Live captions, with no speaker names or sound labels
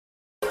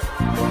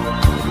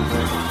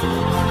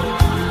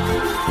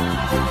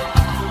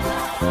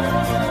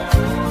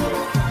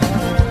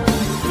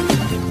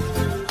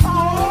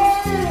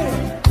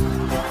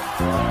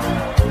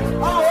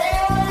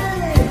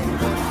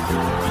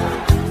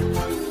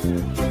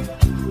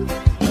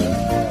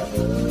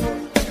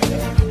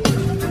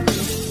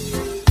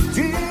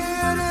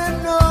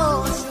Didn't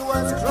know she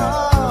was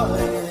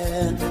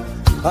crying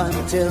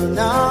until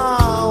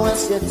now when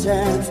she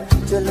turns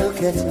to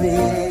look at me.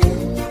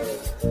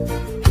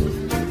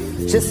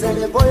 She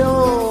said, boy,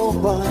 oh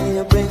boy,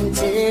 you bring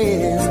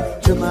tears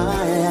to my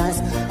eyes.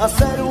 I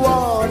said,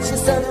 what? She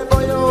said,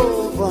 boy,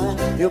 oh boy,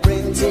 you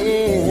bring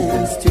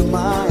tears to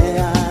my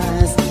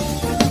eyes.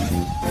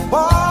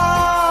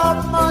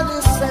 Bob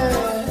Marley said,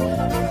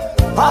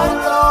 how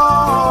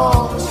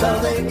long shall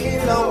they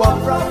kill our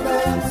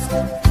prophets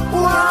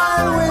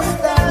while we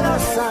stand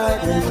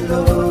aside and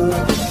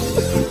look?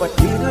 But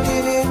he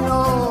didn't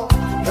know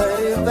that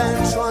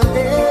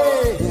eventually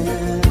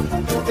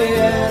the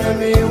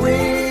enemy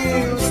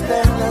will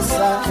stand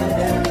aside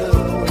and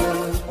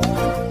look.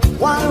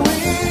 While we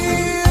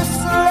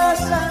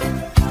slash and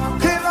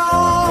kill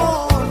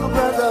on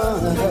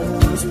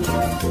brothers,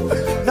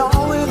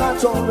 knowing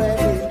that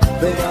already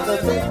they are the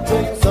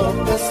victims of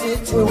the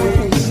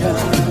situation.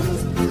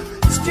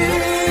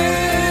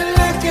 Still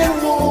licking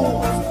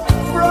wounds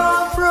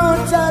from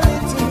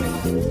brutality.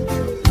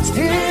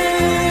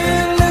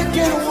 Still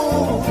licking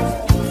wounds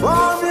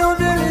from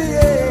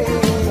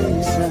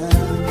humiliation.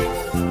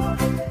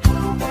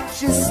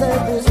 She said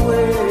these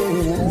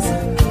words,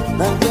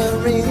 and the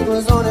ring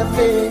was on her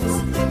face.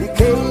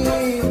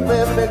 Became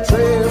perfect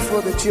trails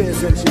for the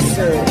chairs, and she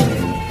said,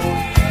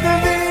 the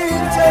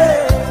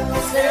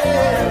details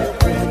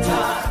every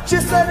time. She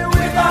said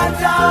we got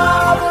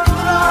double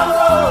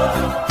trouble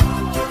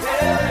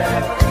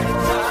every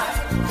time.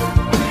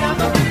 We have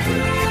the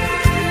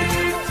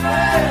details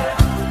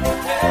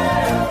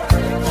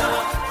every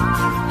time.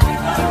 We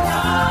got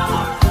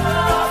double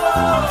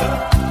trouble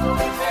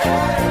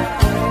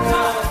every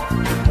time.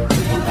 We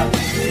have the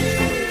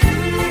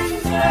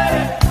details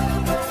every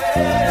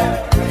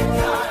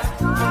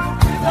time.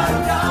 We got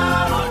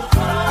double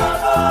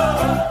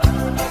trouble every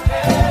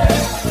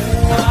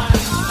time.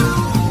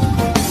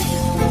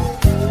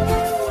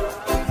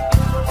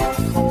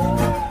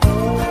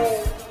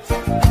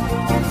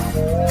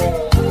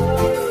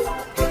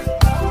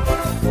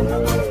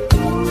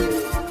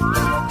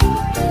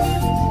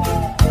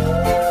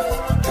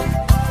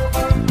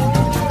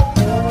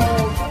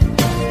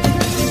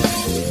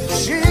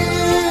 She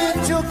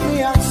took me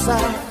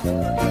outside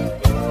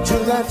to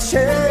that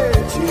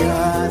church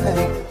yard,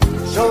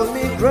 showed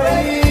me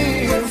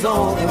graves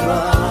on the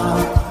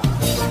ground,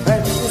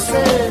 and she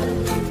said,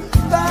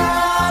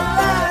 that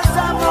lies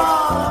are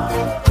wrong,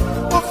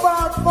 who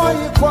fought for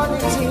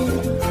equality.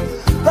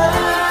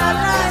 That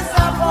lies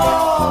are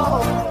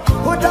wrong,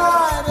 who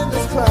died in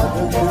this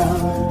crowded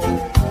ground.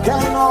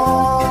 Can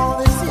all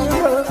these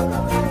heroes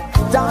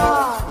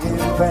die in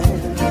vain?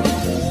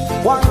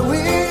 While we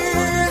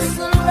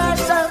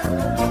slash and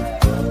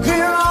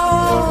kill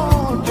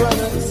our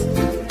brothers,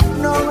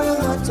 knowing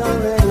that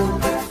already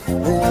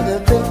they are the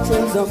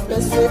victims of the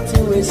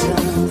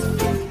situation.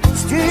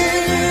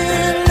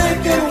 Still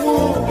licking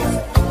wounds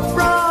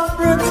from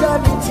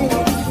brutality.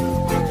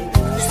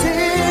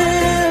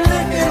 Still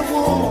licking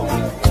wounds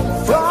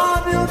from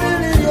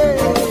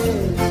humiliation.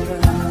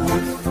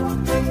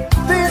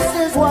 This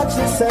is what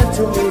she said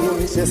to me.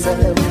 She said,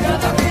 we got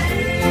the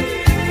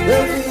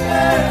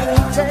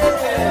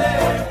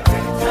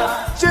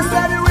she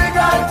said we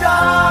got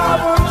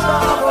double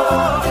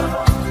trouble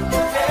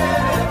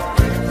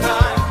every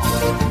time.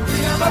 We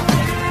have a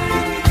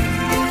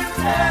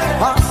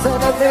I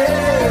said a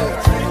bit.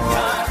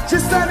 She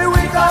said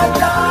we got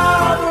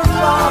double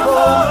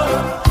trouble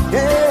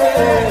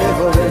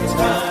every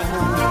time.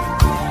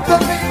 The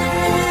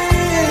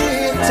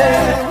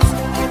meetings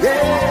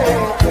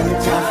every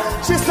time.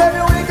 She said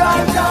we got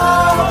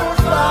double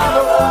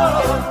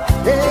trouble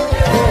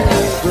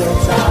every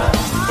time.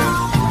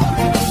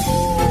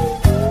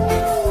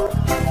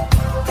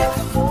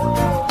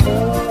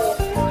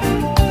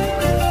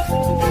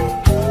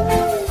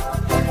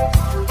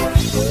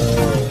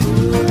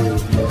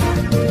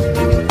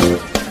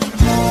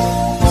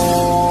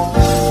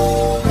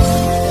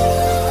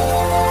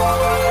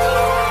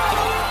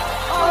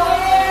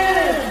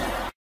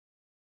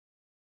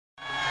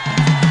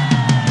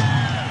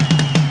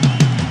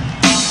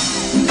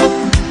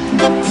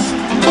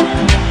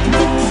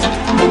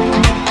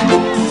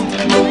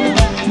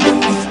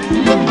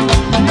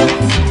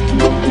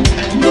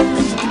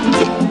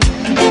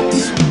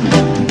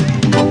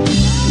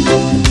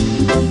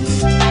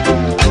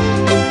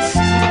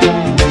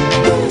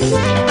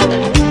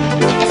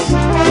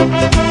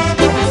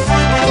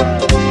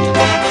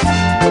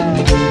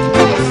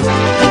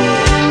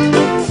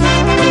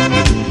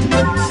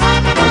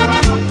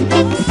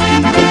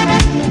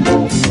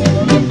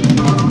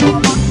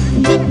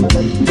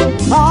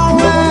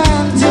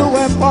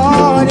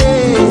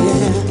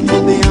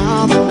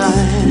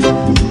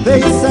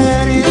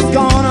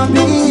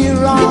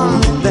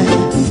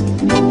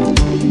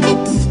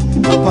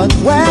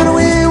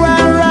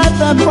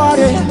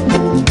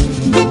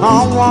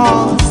 I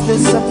was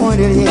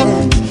disappointed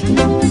in.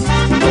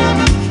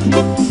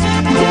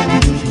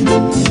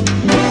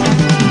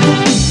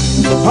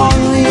 Oh,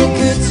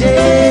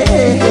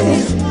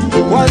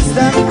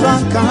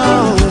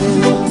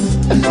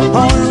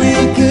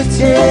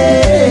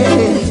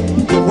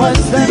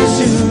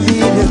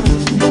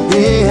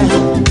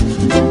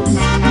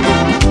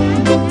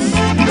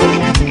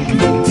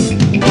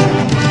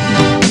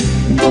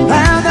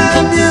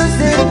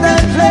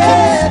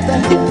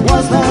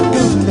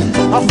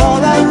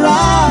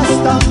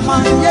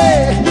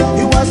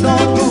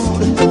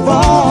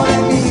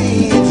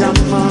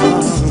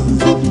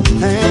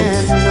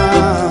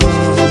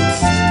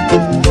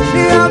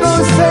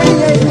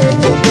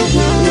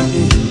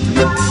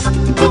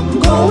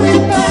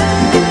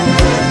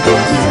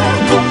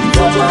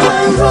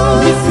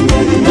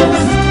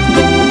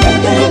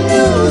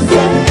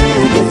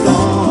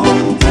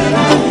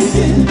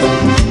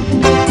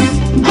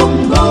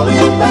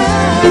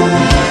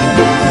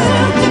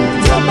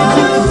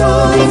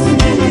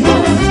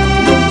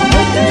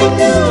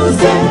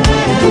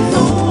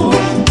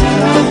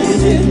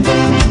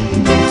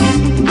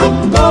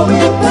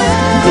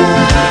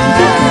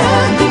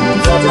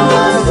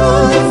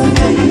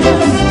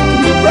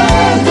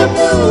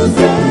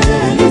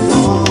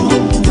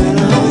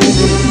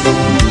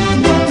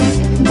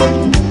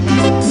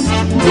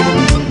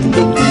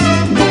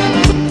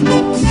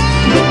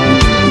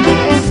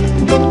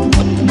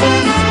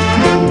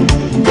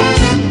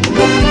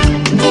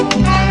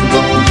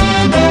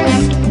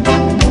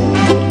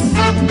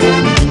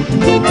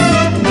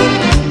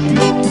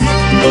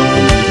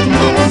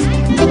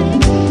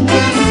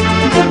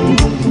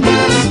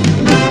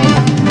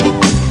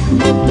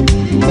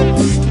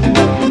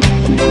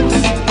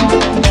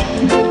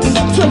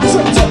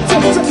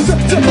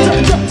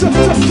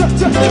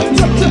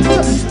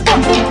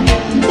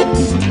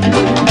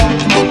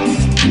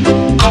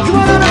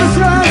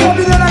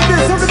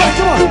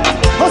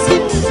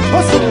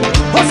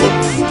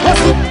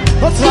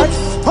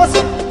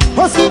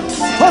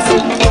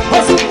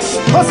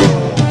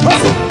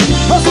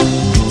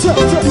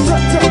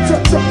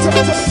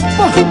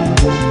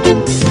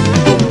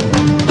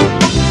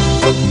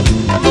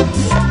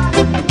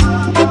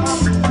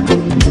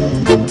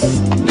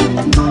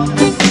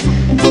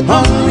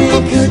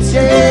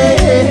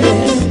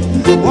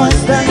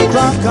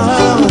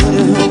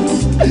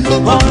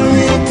 all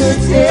we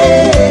could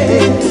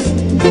say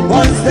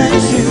was that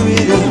you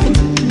will,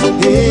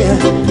 yeah.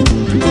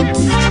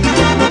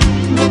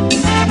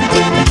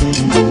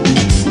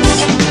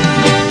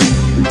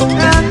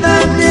 And the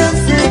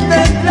music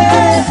they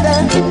played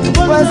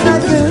was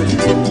not good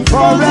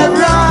for a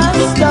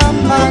Rasta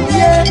man,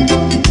 yeah.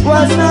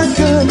 Was not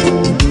good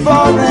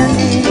for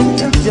any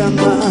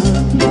German.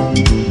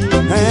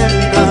 And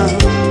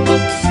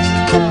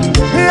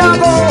here I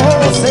go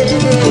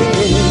saying,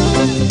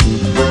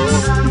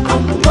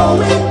 I'm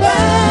going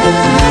back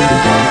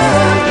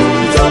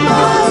to my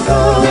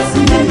roots.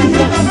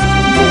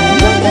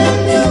 When the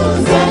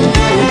music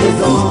is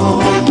on,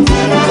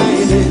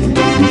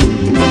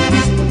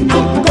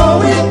 I'm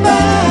going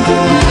back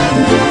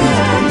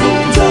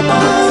to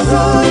my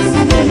roots.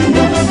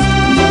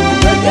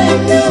 When the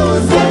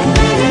music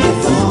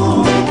is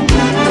on,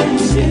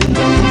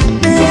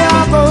 here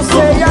I go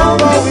say I'm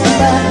going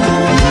back.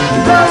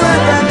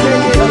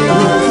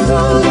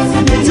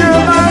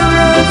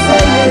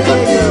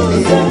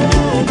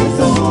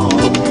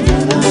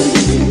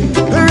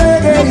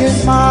 Reggae is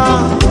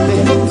mine.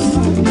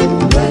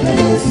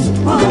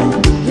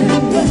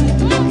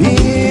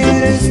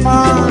 It is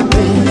mine.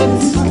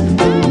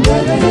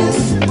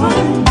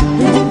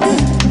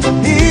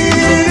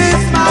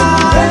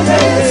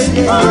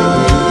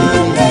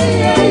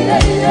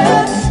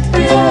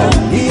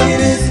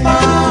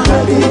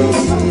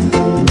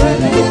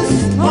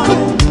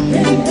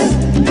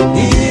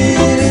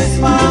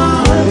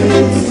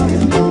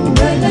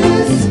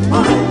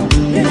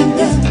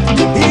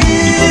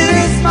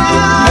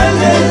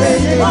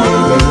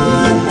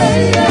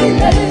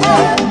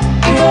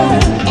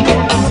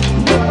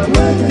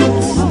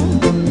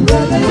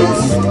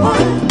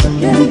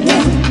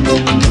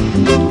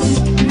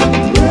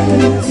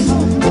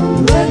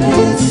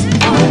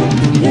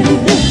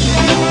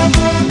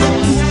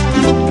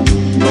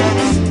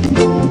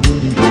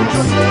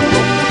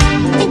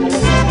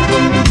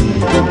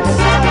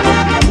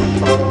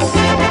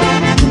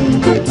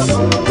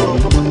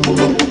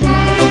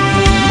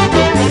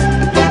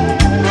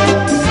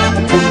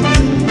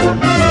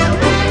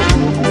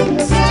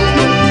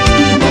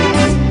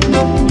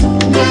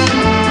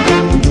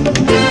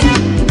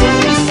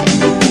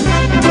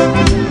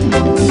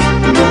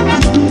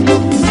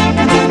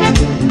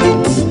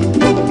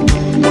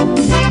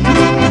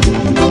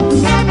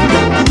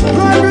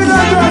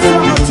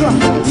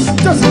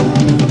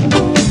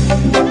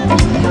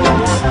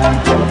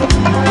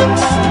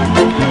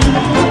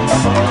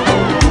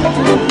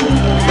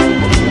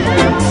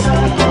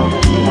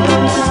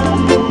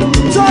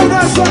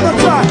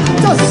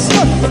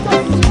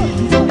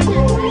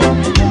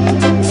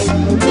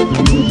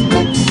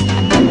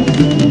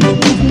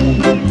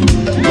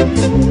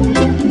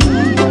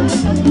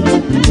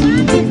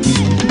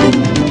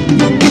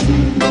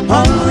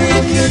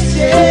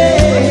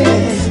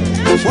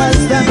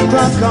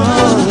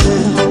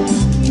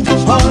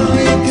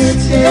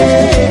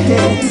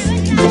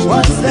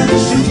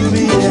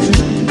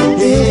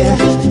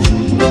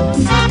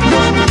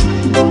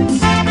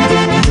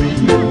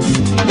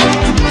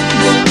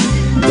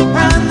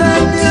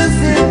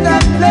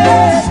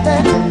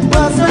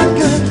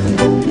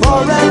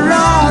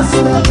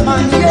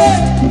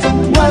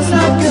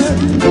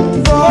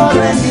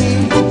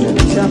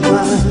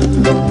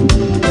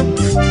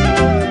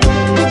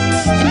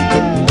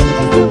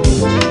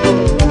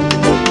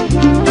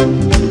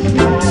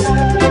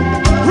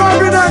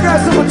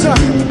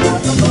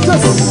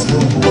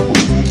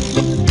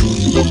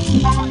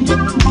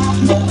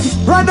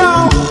 Right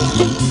now,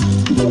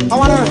 I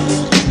want to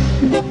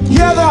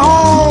hear the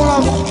whole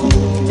of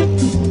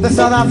the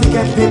South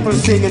African people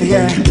singing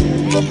here.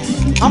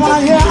 I want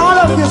to hear all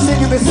of you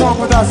singing this song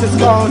with us. It's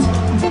called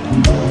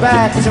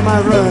Back to My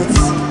Roots.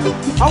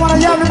 I want to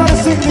hear everybody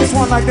sing this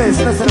one like this.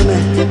 Listen to me.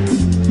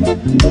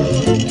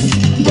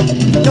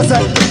 Just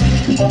like,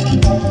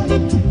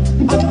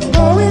 I'm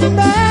going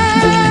back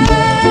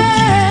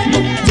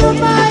to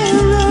my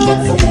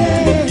roots,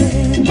 yeah.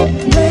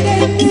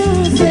 Reggae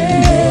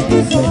music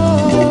is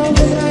all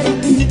that I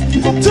need.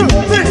 2,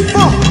 3,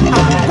 4.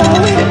 I'm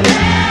going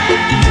back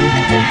to my roots,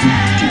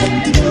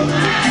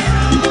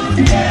 yeah.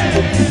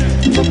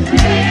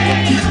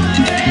 Reggae music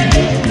is all that I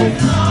need.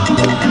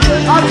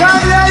 I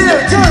can't hear you.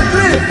 2,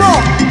 3, 4.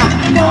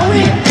 I'm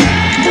going back.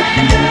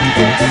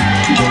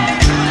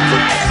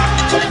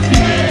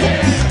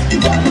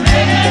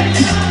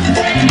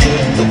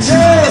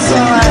 Yes,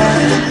 all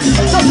right.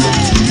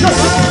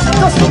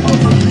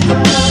 Just.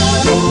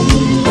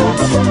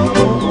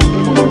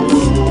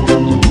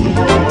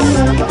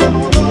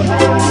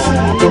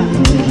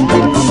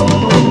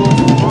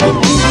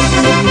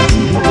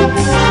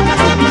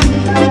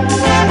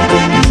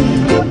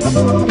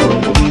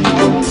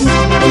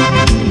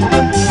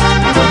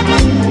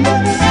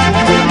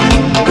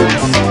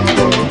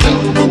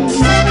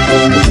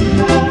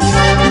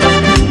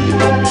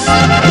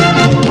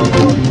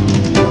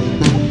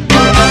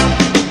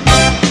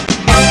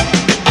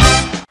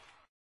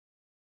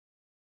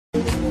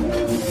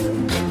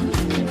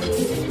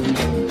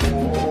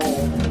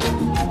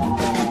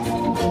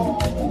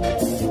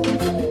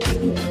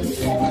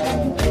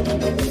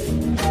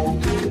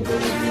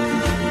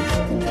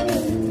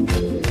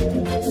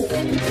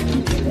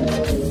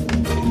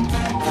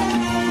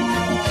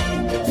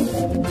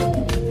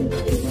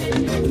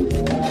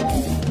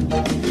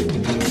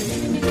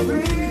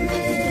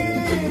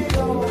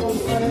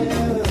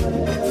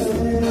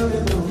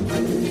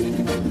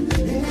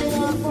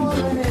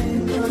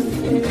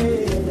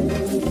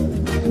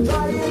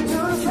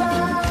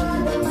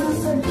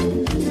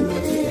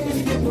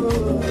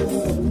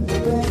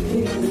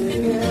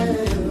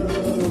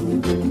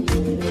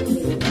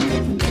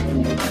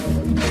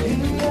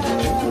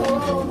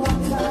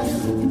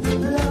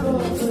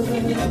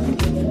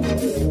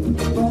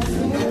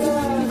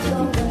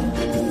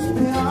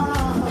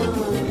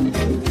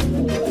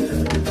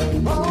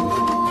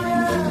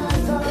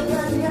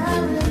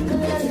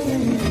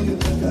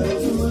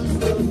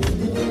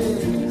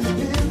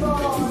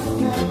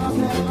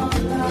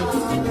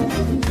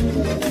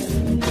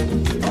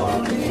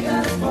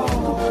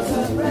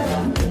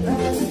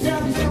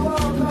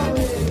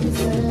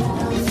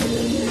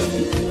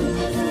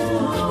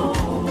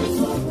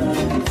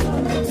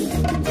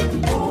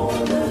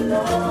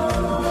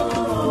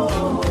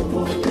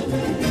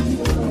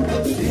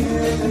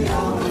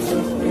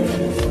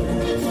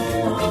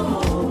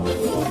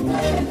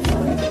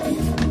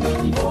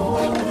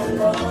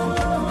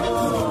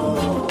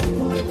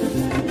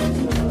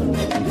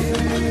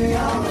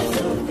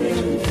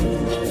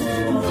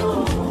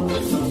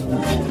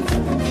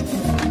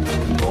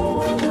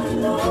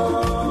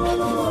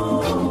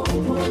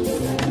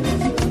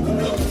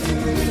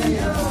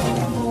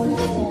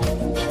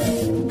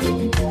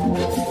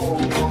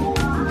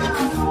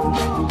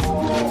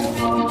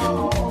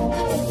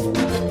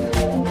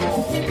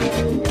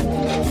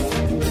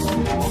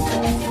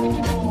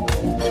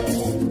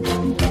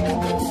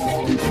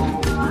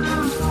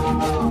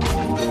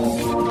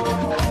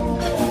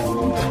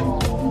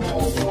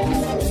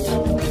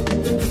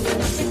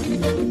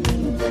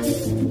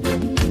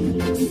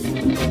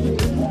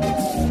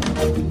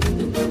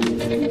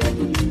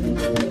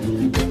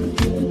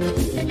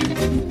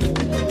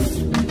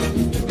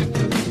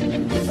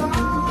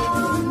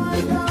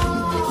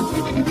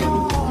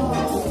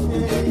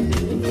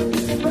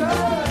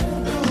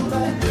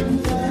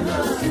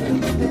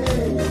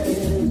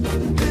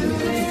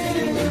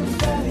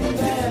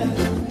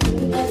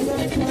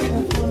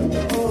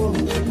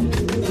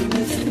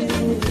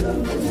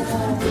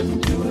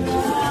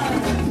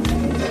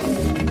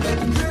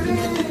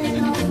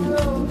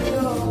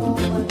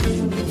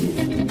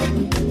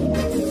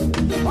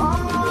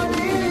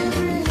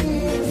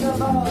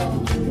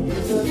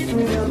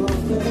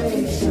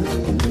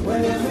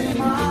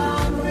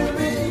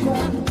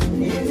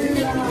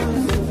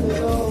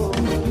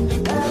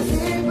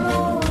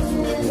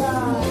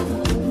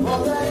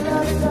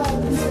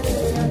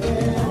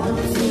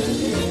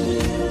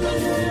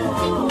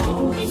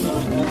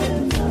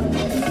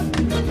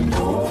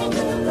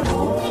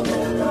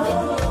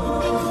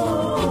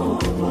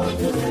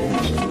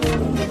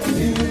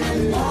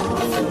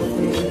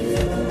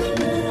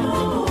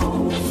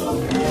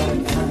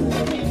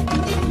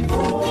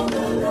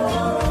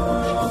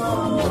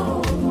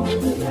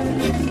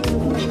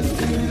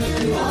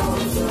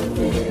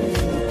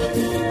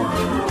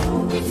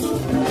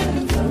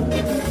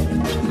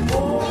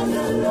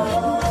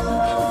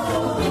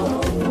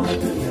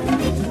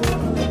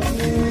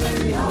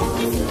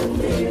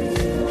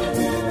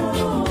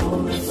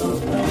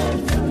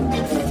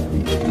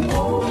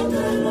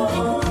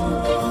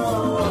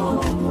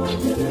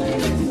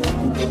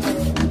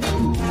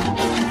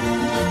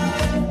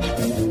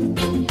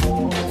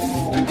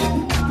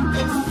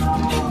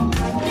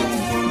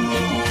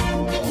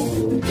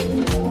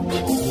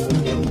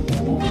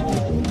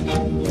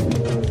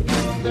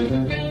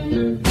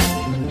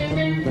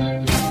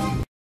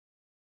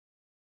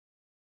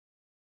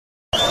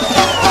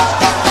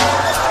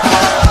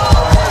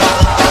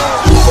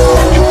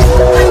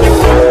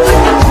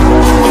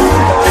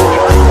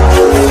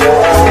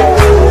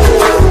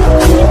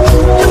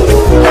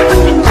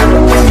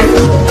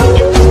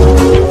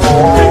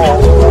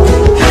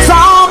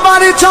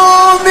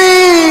 told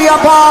me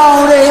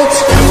about it,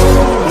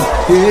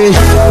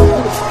 yeah.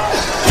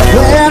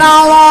 When I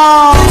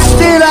was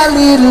still a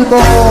little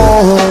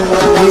boy,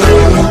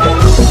 yeah.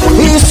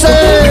 He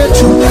said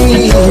to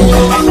me,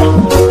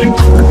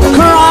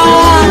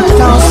 crime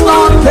does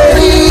not pay.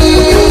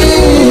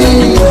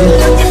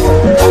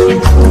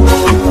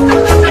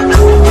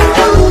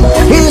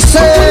 He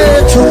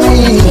said to me,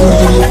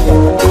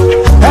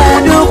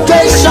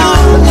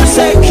 education is a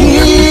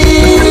key.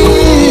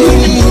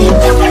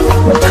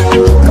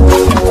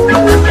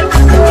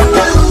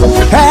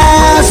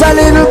 As a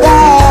little boy,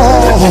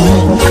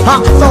 I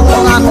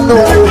thought I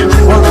knew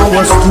what I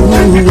was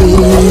doing.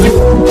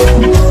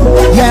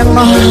 Yeah,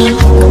 man.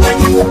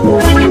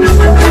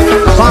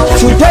 But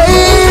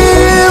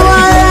today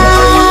I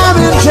am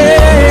in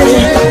jail.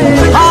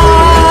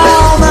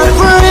 I'm a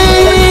prisoner.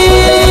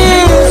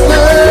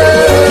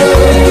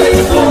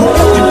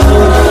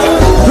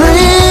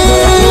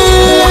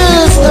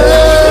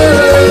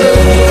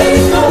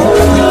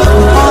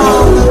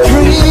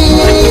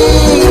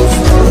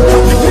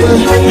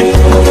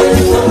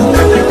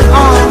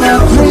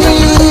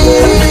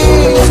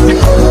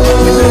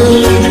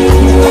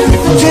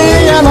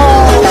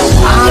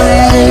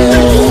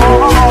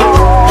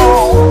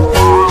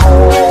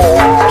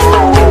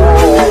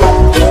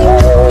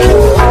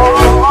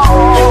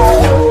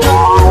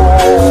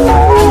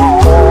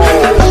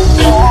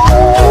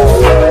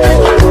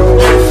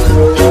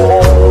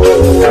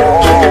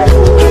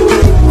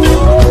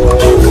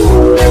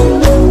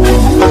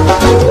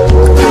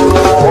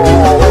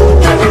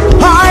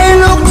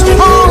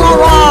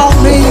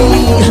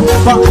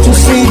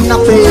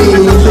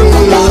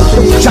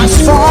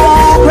 Just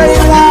four grey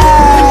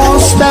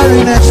walls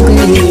staring at me.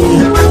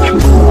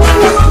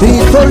 The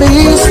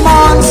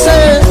policeman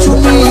said to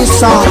me,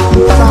 son,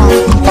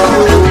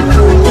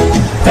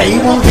 they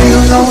won't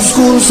build no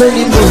schools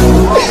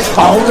anymore.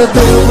 All they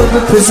build will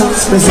be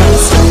prisons,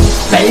 prisons.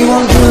 They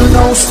won't build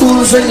no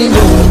schools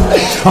anymore.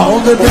 All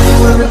they build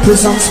will be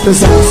prisons,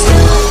 prisons.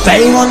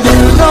 They won't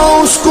build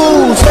no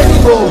schools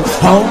anymore.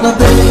 All they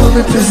build will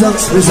be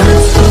prisons,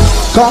 prisons.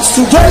 'Cause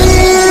today,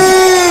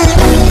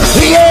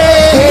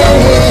 yeah,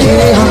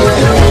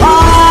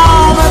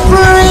 I'm a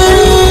prisoner.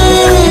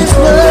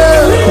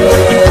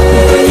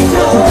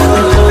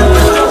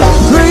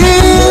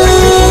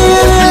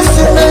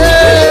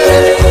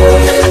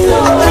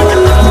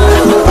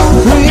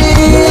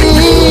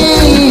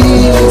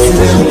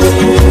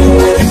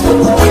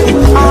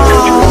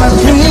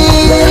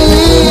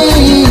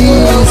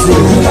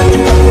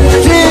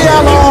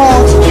 Dear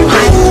Lord,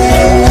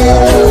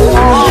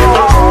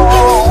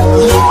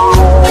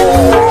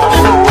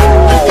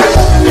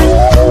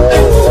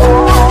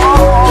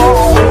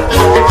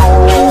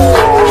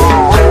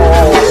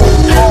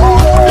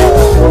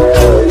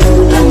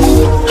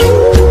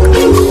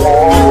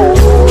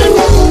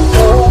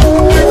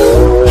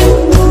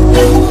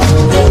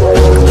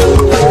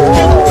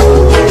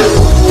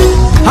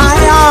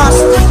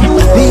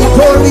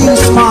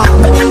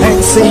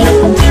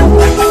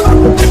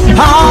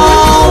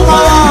 how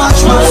much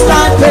must I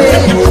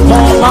pay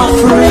for my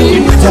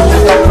freedom?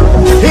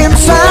 Him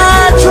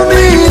said to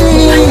me,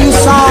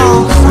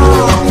 son,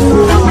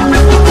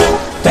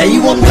 they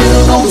won't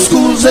build no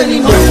schools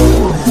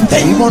anymore.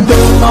 They won't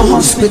build no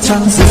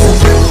hospitals.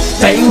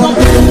 They won't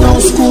build no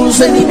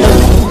schools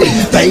anymore.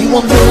 They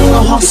won't build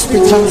no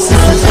hospitals.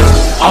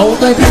 All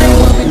they build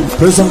will be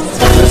prisons,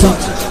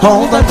 prisons.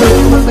 All they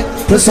build will be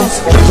prisons,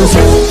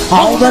 prisons.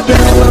 All they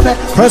build will be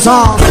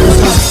prisons,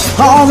 prisons.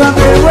 All they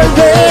build will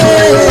be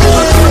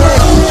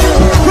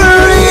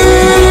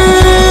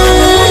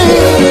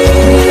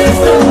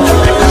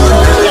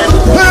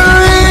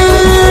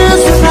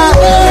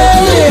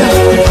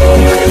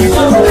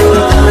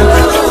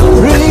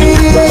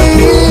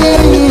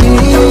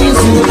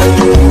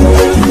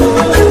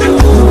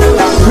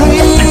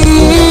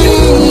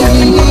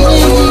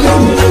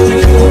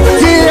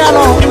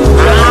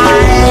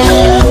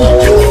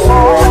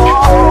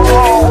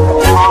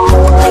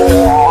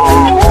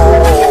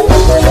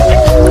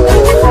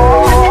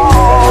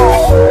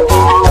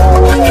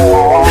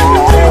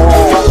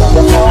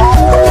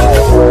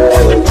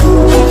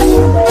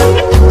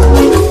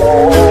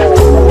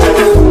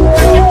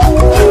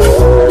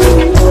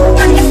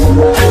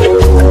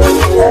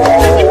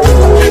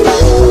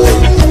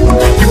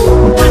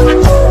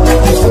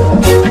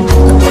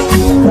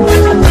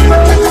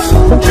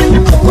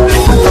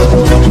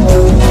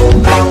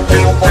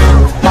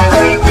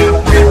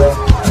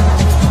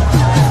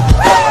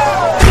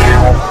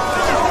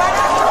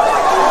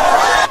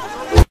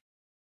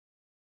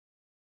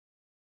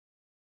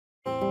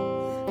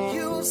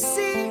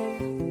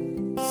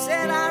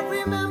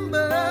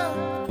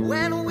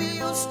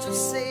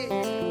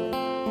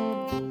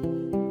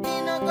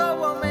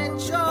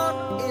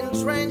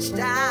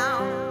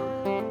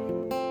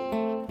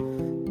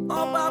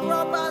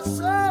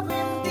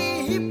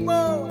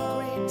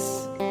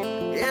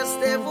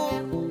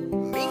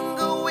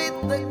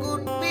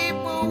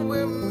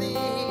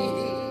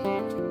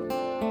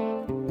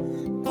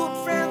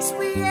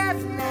we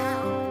have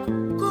now,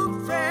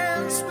 good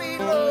friends we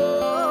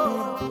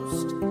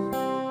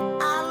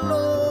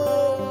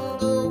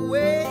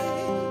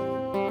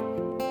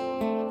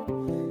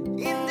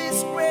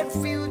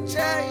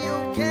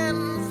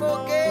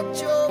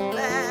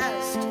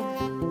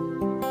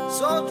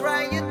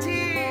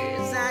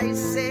I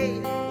say,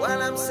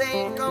 what I'm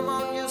saying, come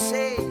on, you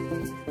say,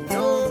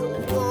 no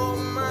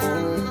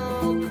woman,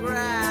 no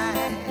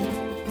cry.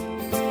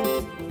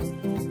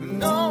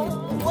 No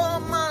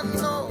woman,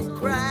 no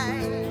cry.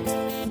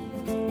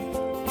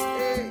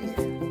 Hey,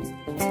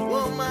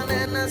 woman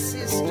and her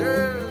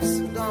sisters,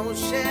 don't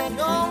shed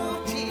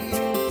no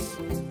tears.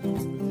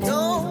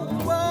 No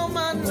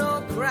woman,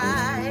 no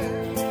cry.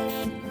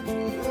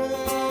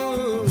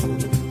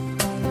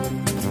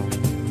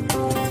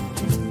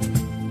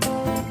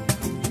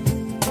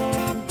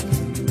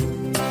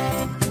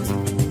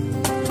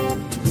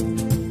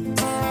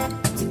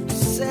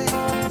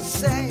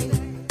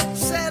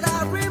 Said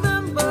I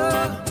remember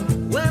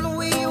when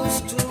we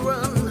used to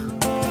run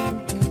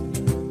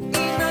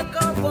in a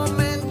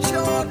government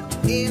yard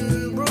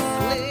in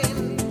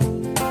Brooklyn,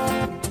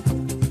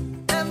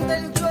 and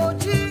then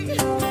Georgie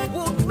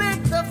would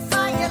make the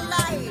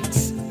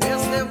firelights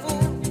as the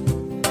wood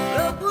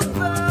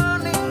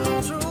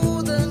burning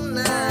through the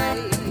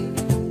night.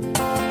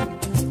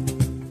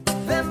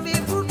 Then we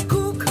would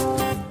cook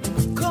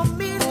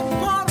community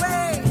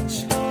porridge,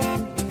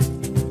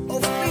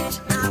 of which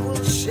I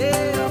will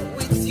share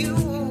with you.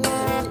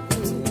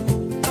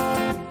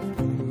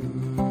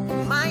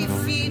 My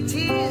feet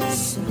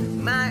is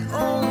my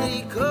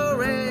only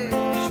courage,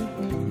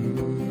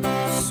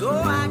 so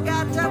I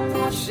got to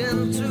push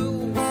and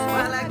through.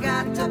 While I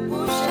got to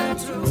push and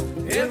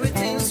through,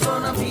 everything's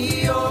gonna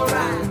be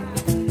alright.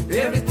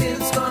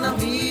 Everything's gonna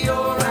be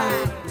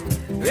alright.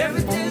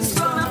 Everything's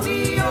gonna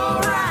be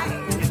alright.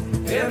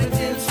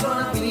 Everything's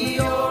gonna be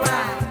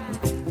alright.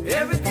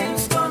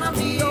 Everything's gonna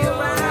be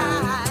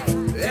alright.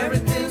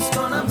 Everything's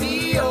gonna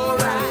be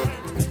alright.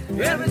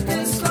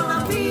 Everything's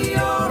gonna be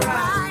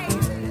alright.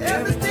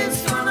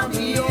 Everything's gonna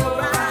be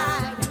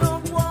alright. No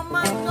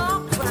woman,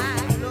 no cry.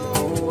 No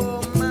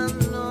woman,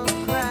 no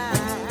cry.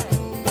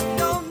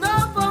 No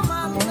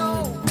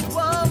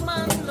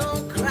woman, no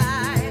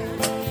cry.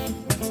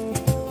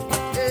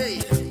 Hey,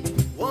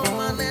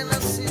 woman and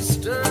her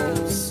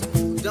sisters,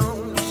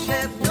 don't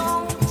shed no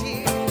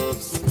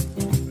tears.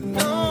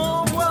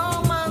 No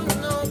woman,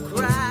 no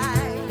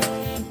cry.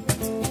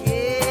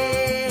 Yeah.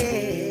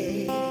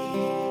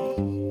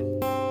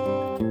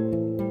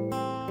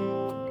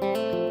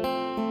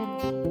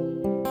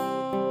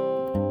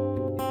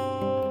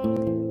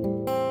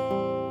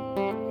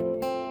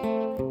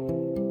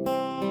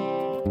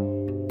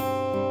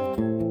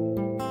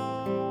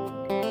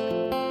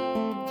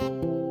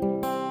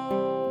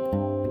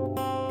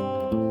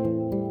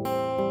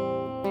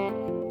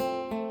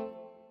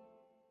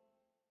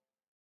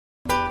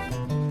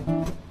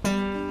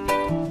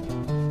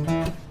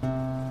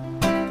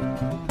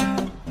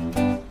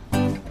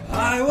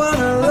 I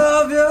wanna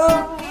love you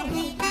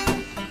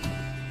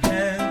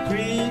and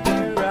treat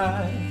you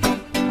right.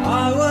 I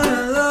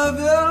wanna love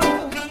you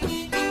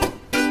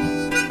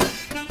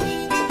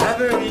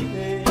every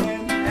day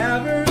and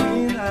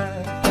every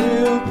night.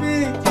 We'll be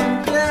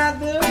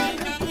together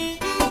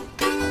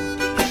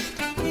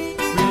with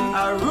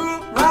our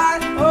roof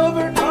right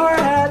over our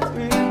heads.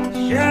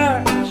 We'll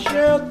share a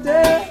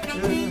shelter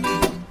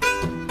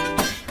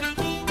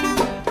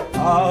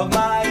all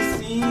my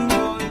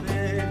single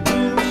day.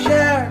 We'll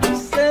share the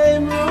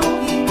same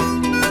room.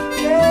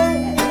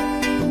 Yeah.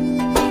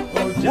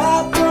 Oh,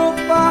 just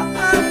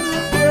provide the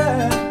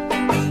breath.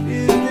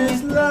 Is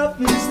this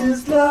love? Is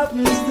this love?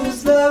 Is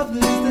this love?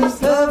 Is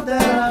this love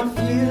that I'm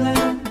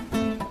feeling?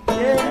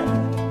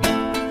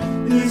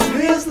 Yeah. Is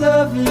this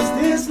love? Is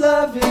this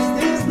love? Is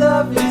this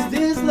love? Is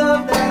this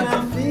love that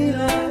I'm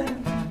feeling?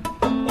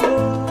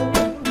 Oh.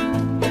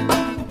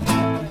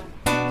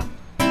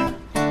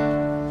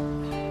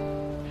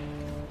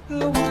 I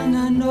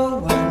wanna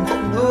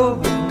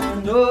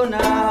know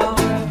now.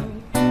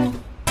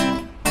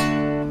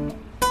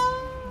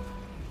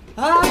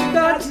 I've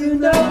got to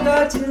know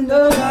now.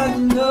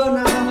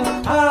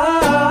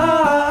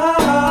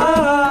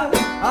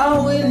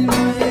 I'm willing to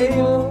let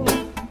go.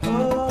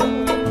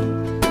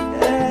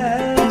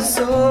 Yeah,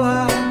 so I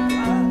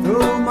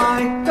throw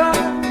my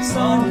cards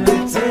on the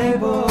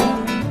table.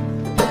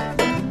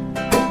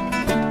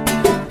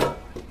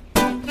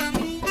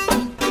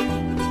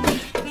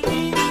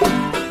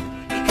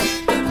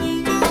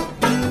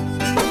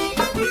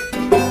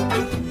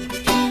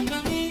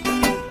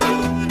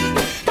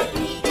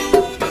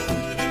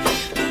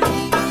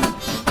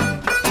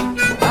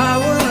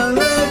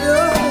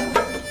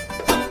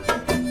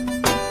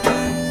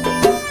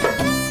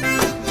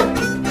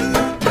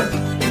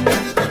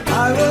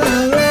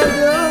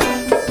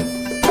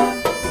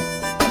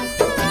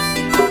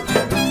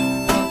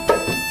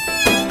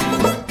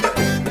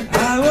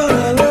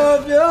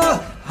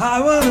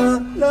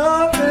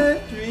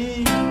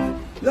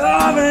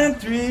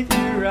 treat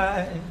you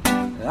right.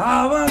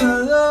 I wanna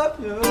love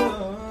you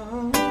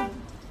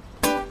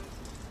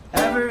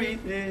every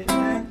day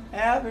and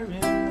every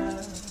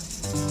night.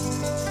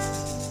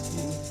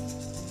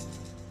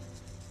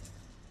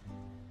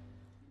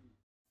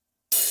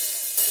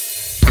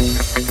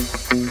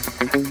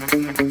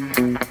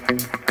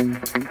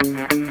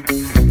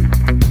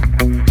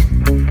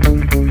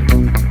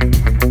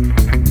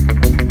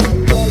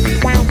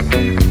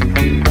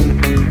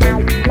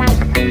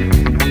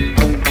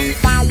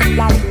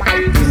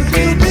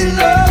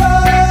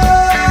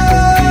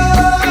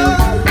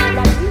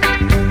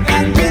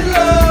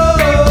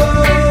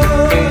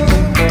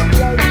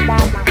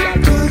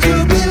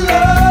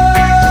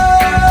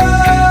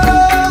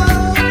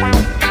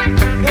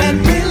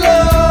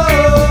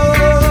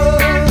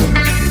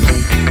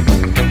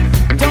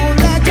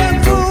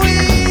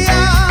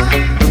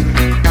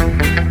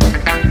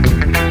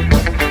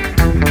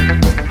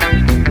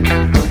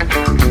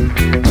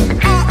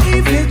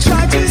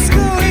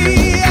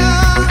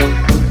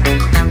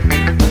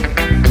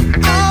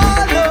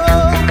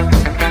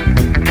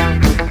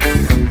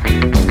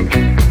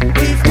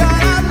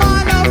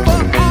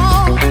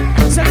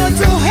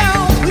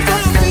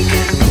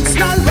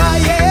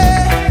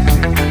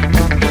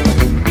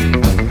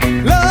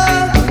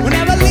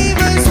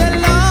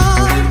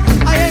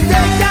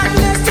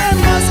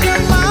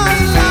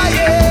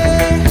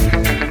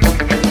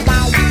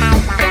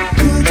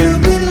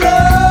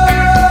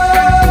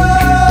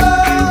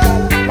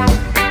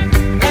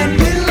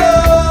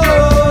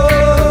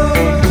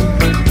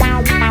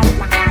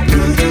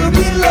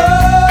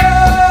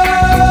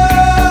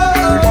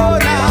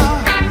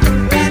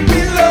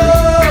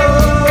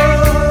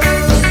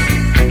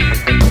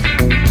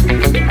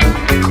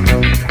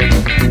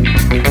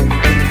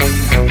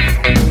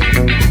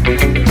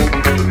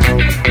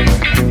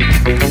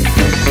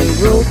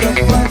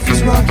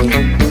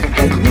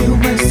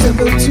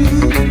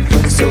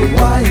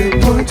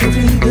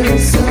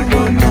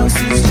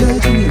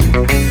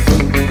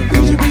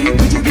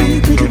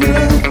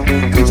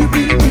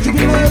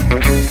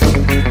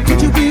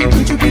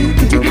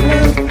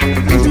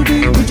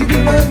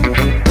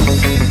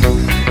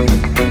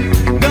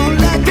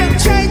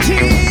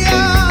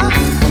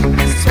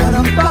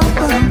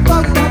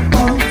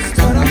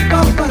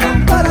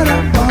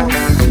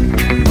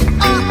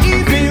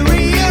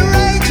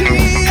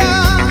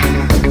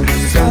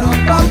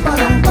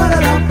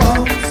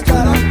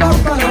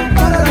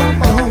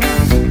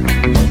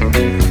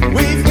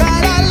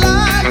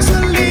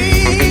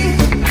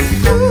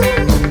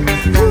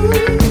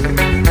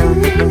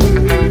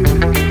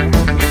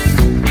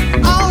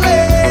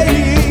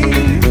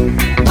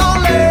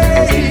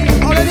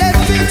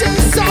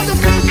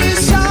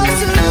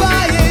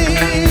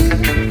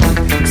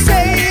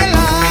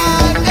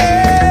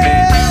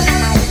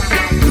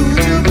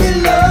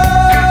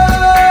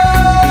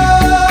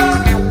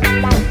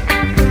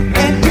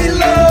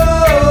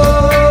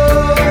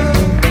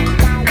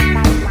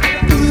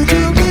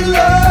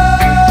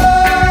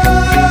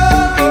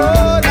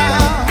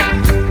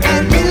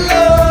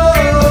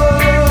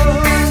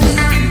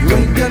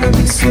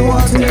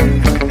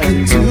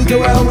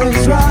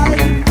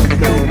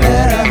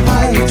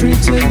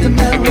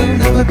 sentimental will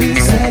never be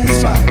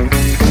satisfied.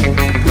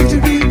 Could you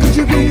be love? Could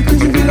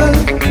you be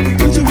love?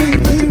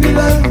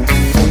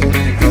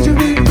 Could you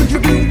be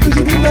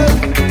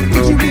love?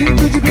 Could you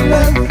be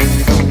love?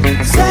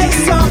 Say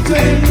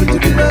something, could you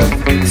be love?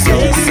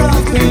 Say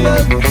something,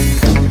 love.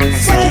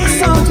 Say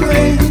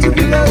something, could you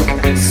be love?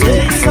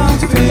 Say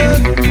something,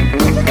 love.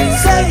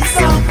 Say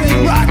something,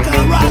 rocka,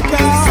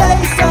 rocka. Say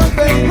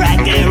something,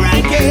 reggae,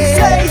 reggae.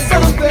 Say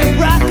something,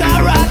 rocka,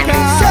 rocka.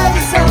 Say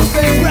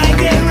something,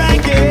 reggae,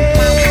 reggae.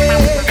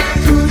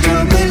 Could you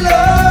be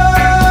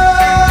loved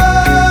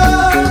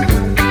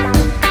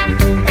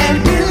and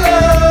be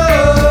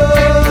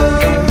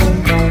loved?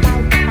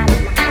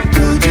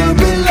 Could you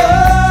be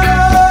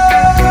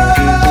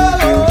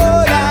loved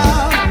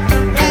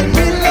and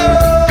be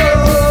loved?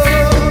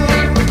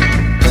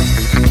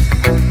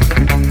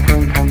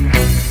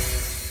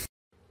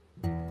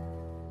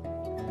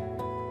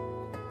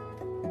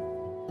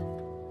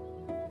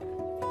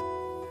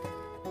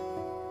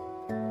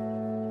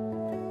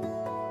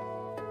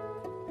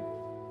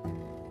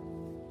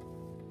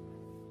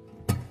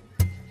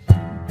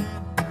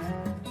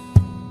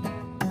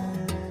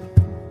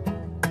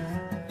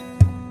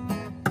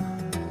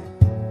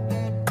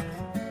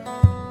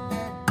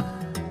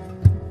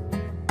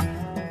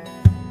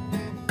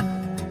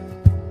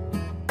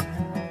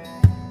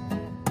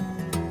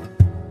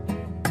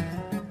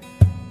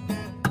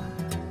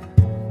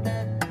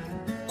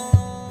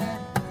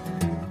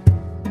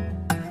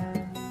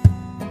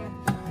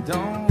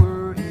 Don't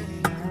worry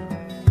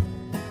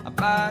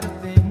about a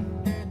thing.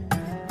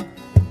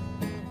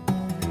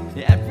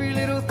 Every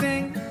little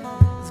thing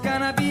is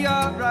gonna be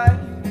alright.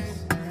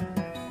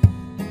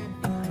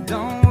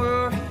 Don't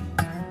worry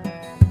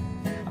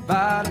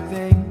about a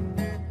thing.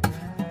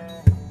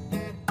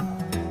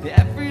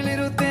 Every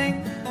little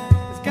thing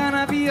is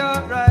gonna be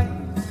alright.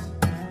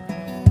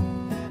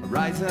 I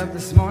rise up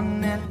this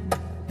morning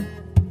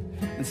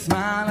and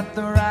smile at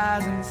the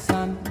rising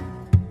sun.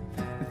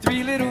 The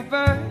three little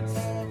birds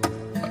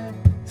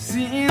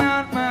singing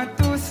on my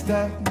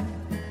doorstep,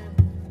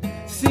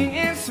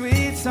 singing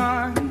sweet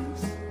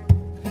songs,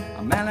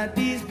 our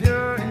melodies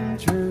pure and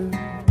true,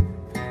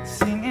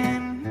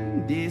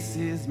 singing, this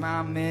is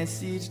my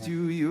message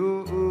to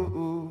you.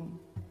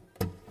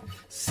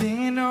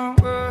 Singing, don't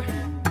worry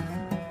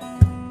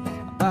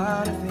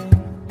about a thing.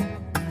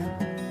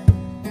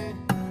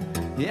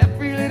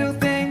 Every little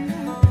thing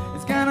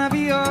is gonna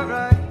be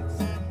alright.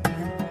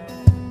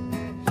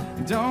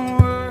 Don't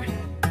worry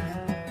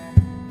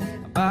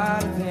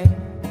about a thing,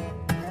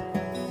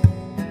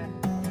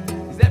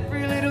 'cause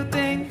every little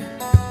thing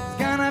is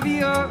gonna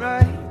be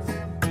alright.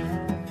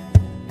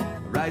 I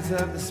rise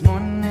up this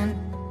morning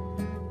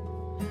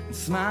and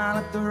smile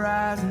at the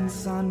rising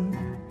sun.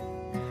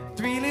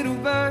 Three little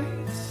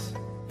birds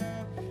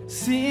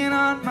singing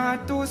on my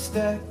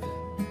doorstep,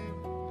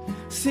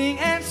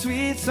 singing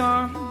sweet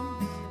songs,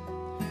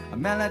 a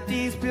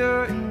melody's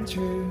pure and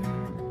true,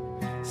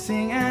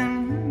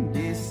 singing,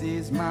 this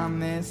is my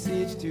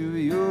message to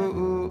you.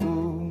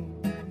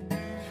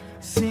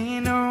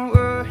 Sing, don't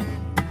worry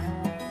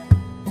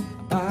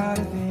about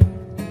a thing.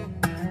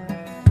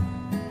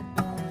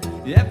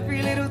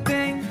 Every little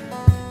thing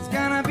is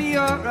gonna be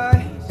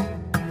alright.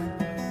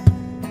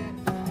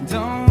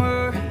 Don't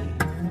worry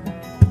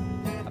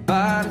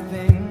about a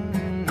thing.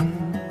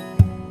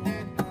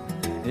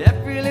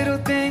 Every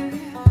little thing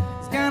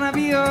is gonna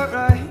be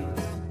alright.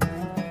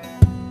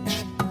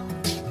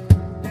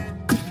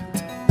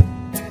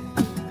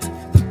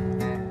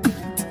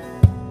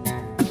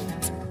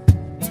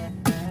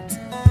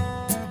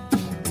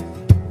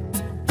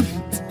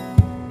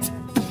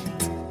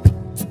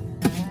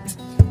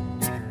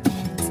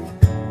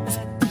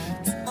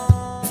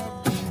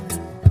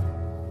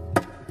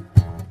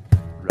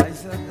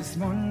 This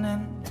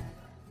morning,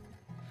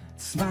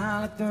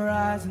 smile at the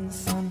rising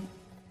sun.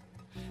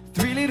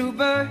 Three little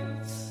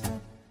birds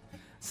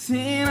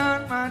singing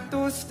on my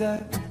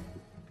doorstep,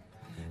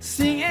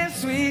 singing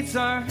sweet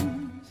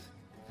songs,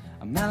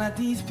 a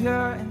melody's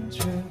pure and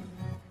true,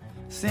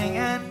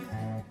 singing.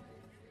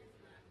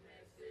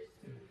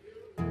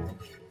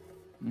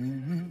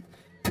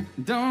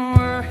 Don't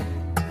worry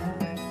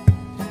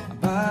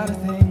about a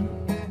thing.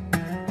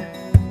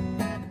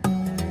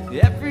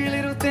 Every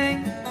little thing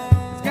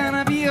is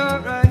gonna be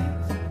alright.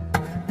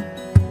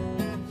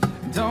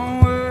 Don't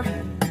worry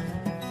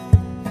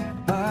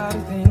about a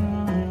thing.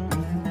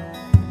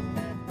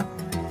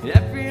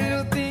 Every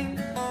little thing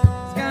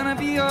is gonna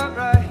be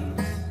alright.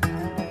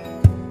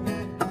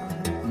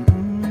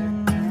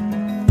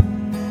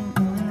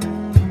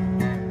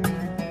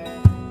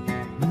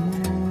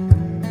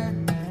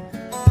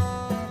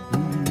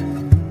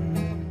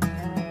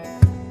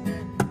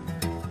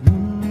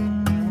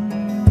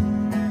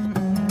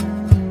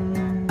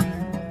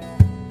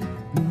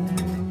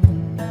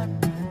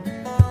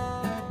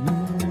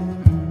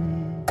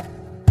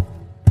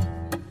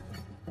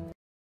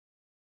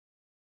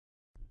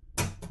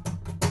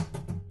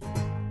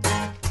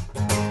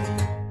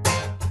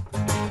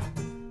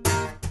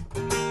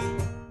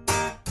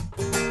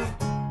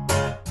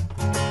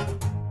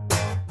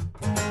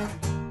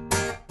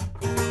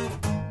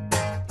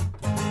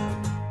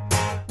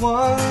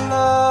 One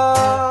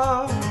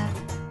love,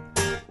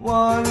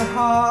 one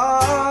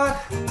heart.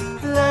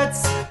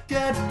 Let's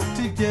get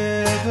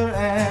together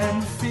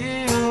and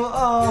feel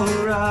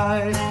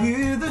alright.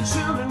 Hear the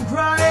children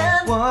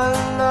crying. One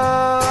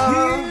love.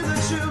 Hear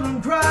the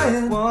children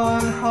crying.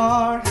 One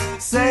heart.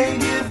 Say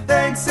give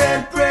thanks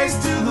and praise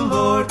to the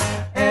Lord,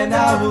 and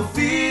I will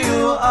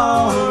feel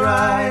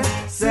alright.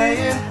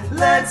 Saying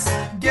let's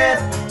get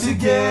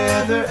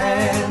together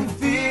and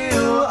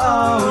feel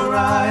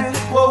alright.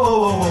 Whoa, whoa,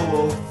 whoa, whoa,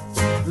 whoa.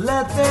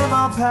 Let them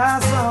all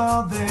pass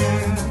all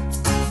their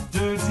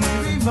dirty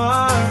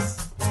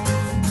remarks.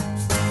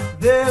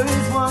 There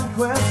is one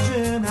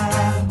question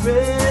I'd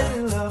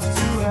really love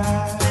to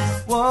ask.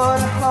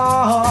 One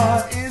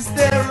heart, is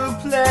there a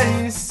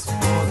place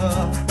for the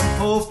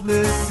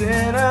hopeless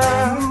sinner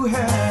who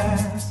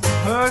has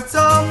hurt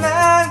all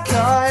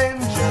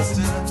mankind just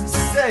to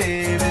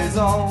save his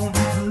own?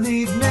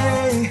 Believe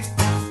me,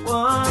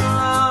 one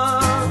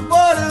love.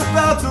 What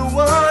about the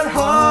one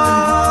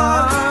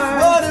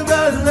heart? What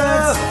about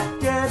love?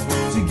 Let's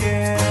get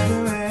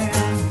together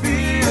and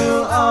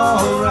feel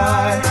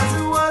alright. As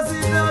it was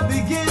in the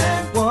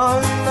beginning.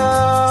 One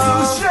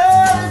love. So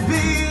shall it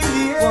be in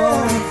the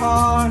end.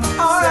 One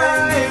heart.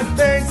 Saying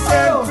thanks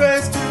and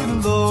praise to the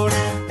Lord,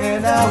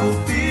 and I will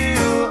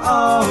feel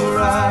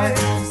alright.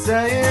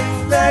 Saying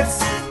let's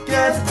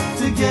get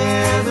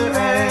together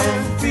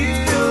and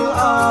feel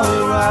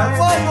alright.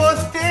 One more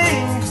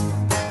thing,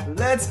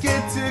 let's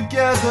get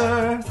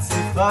together to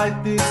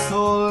fight this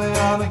holy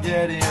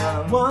Armageddon.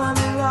 One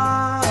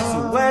love.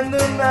 So when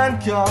the man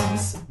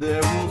comes,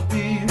 there will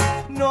be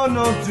no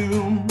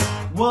doom.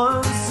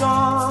 One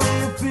song,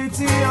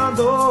 pity on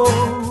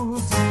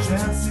those whose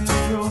chances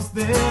grows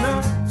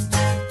thinner.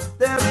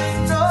 There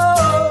is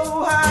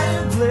no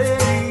higher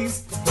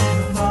place than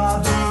the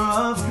Father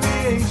of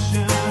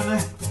creation.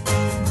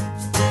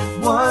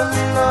 One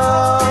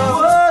love.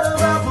 What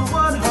about the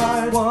one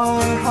heart?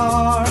 One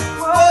heart.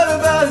 What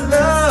about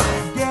love?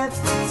 Get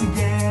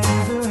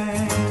together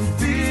and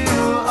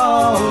feel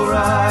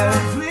alright.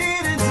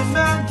 Pleading to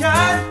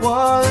mankind.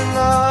 One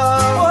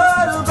love.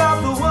 What about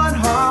the one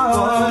heart?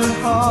 One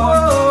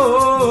heart.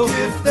 Whoa.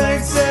 Give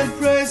thanks and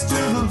praise to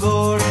the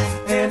Lord,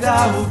 and I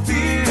will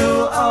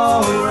feel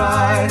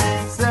alright.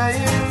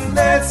 Saying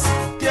let's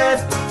get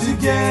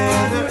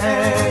together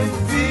and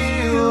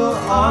feel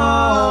alright.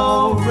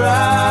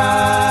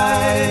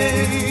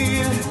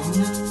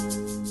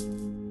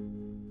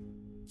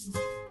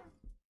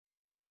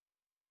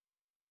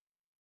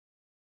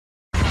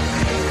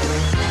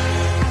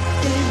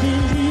 Can't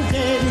believe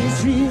that it's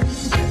real.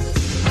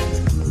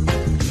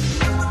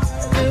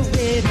 The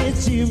way that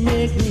you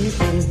make me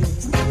feel.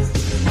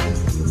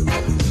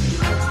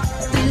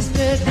 This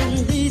burden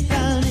deep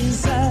down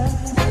inside.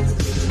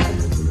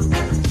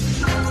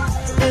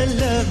 The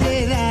love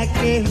that I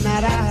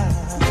cannot hide.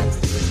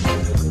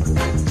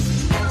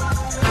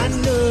 I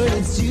know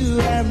that you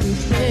have me,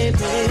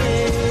 baby.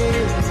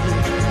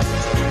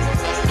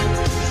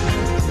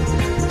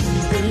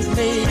 It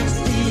makes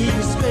me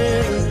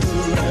spell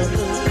love.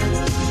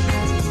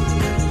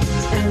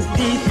 And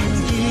keeping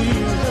you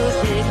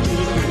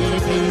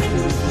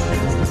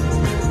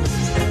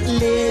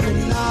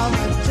living all my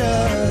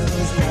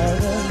troubles,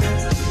 brother.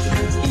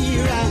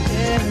 Here I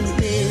am,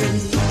 baby.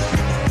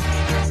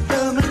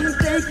 Come and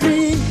take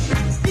me.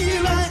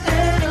 Here I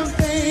am,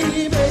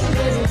 baby.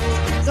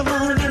 Come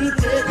on and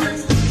take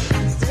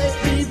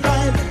me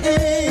by the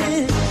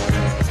hand.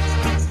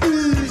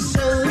 Ooh,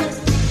 show me.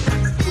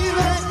 Here I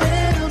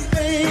am,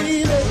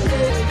 baby.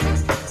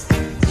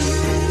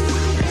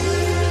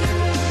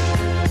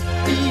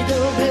 Be the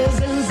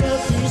presence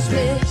of your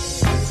spirit.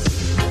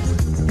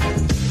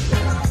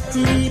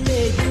 Me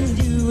begging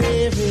you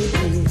every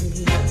day.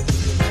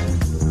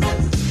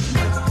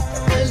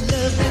 The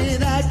love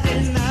that I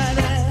cannot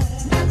have.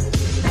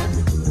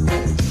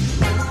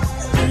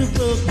 You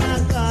broke my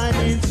heart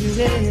into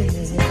air.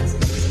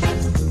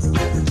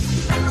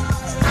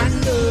 I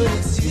know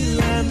it's you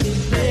and me,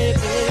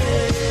 baby.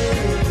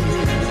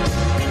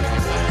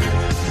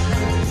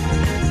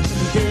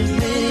 That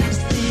makes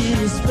me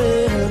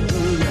spell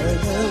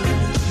love.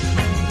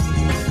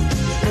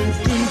 And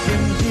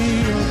keeping you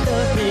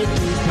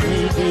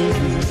baby.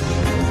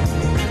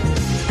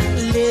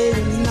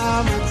 Living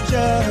all my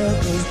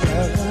troubles,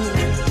 brother.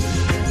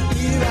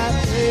 Here I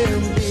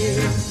am,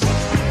 baby.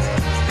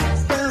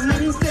 Come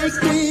and take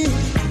me.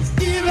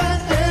 Here I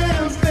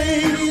am,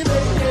 baby.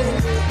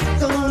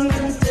 Come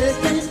and take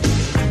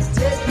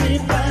me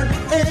by the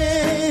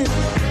hand.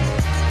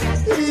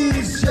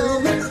 Please show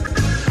me.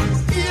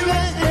 Here I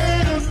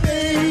am,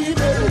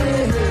 baby.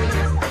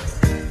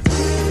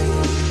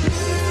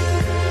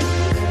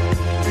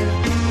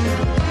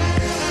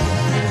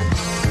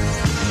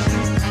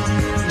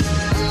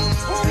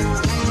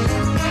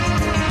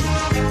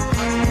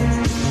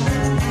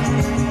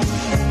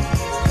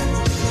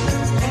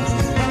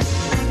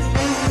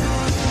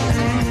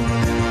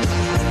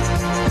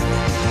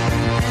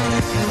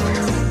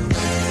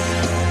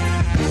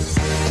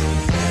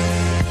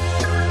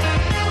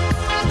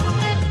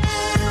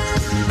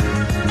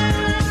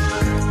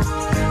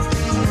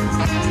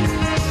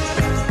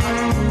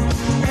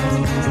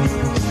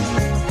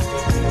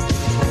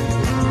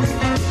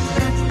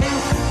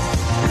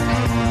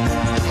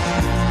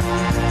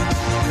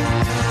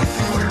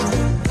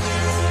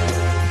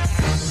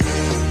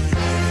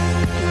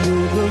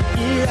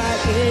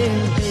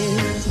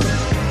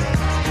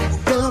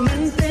 Come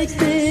and take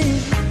me.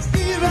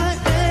 Here I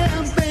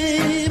am,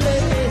 baby.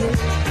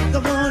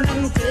 Come on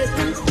and take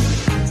me.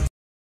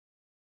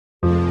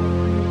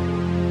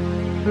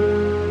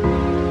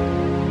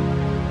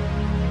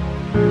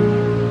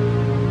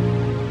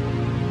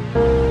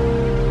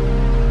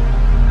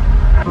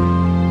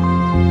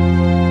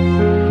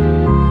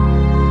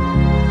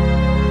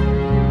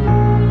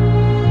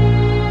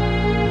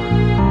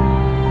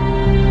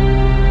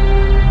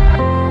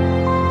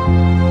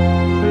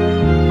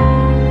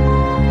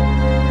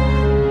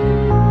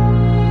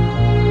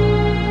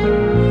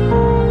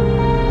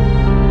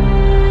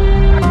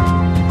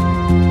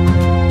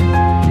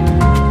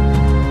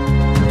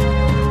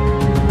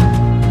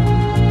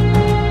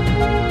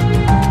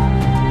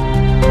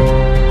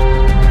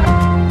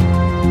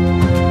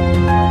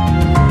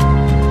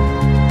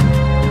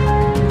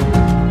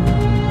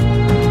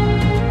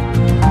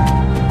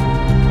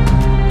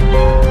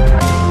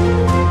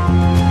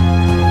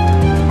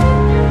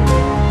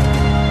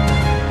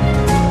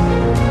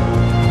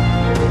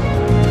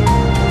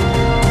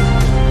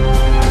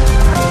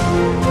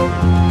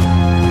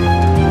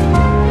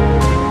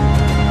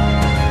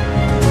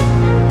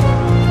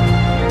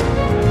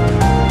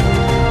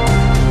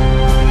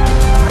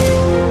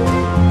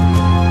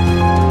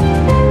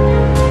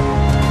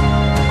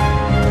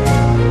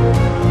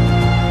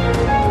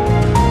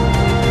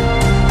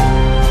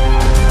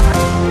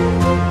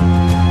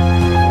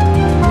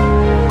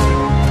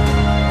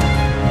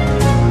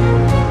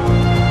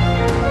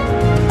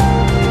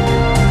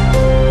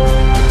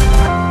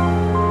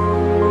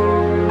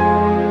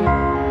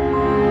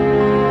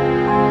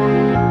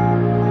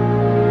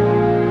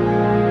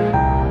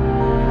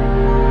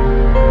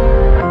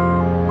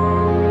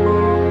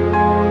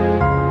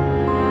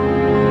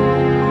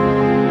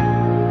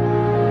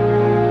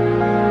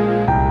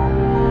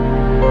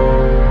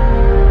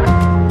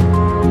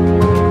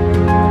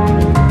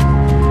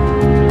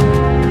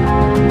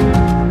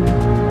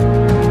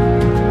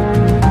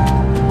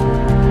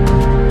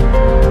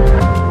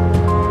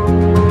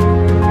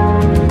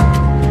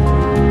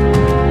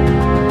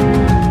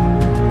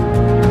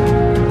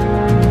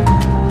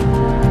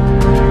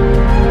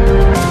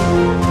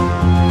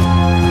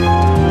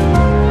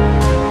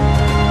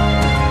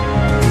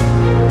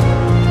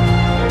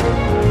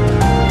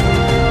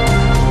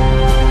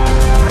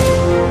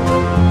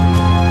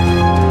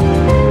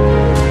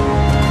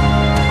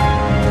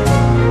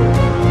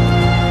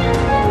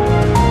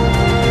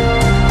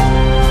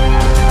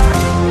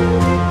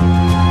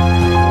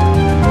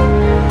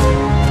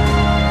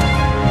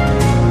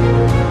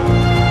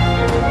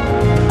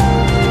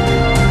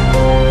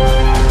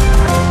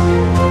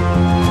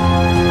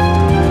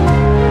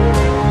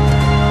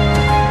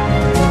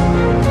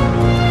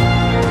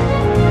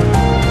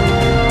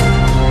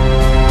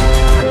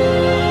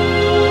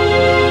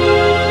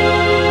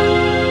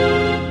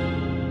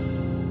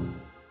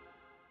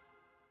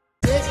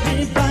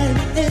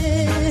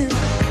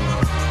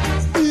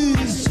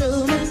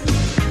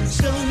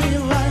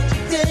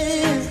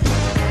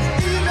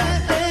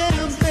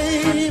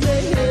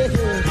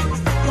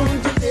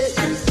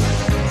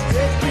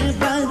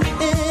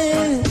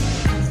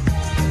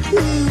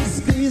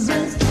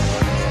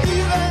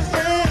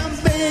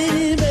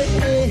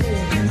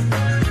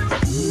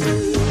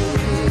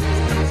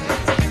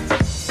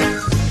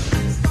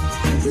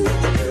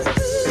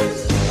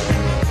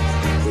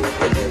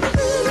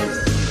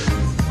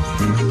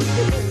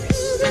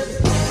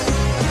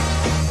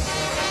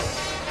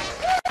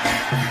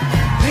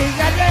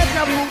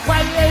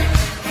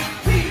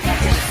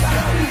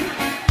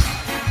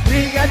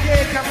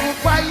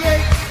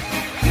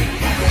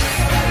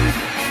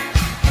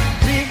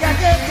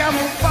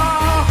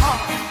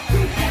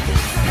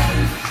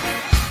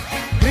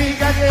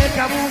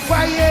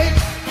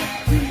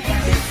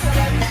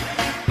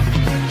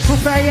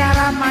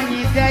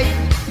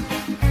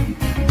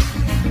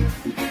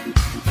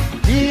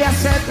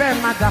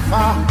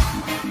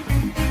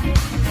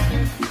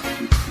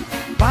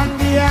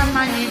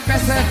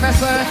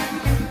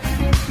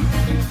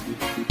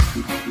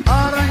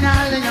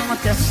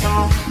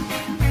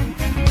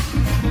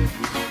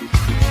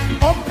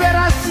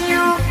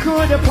 Opération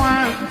coup de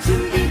poing.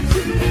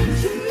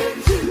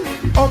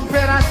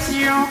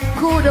 Opération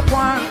coup de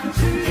poing.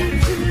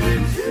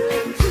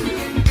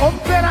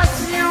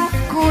 Opération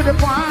coup de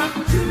poing.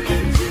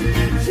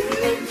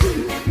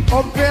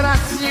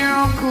 Opération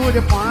coup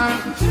de poing.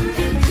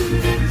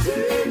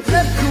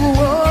 Le coup,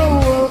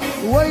 oh,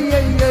 oh, aïe,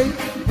 aïe, aïe.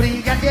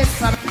 Brigadier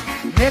Savary.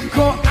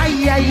 Neko,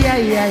 aïe, aïe,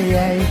 aïe, aïe,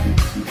 aïe.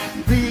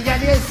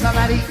 Brigadier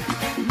Savary.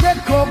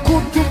 Neko,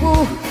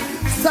 Kutubu.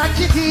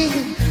 Sakiti.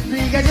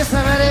 Brigadier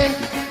Savary.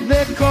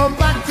 Neko,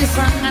 Bati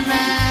Sangana.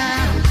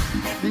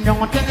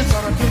 Nyongo tene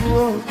soro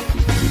tubu.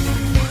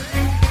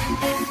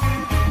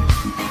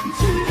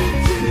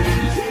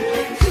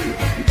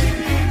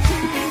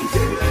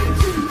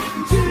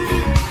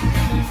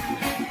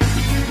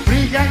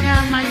 Briganya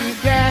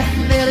maike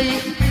leri.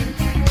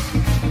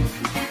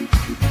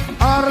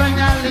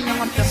 Oranya li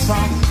nyongo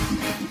teson.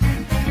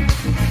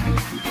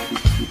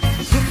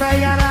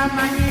 Fayara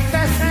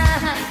manifeste.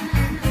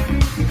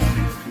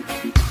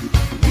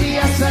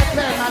 Dia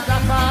sete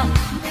madapa.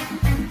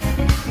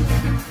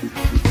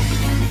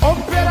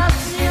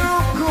 Opération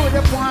coup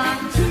de poing.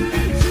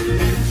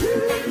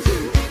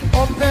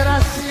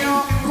 Opération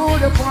coup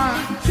de poing.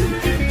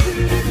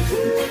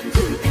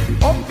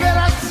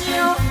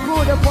 Opération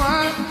coup de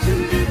poing.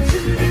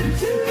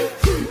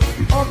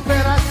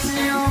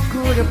 Opération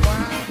coup de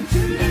poing.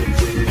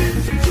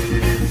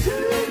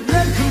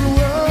 Le coup,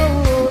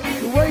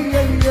 oui,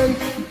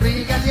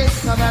 brigadier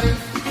Savary.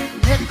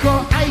 Neko,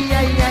 aïe,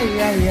 aïe,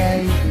 aïe, aïe,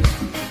 aïe.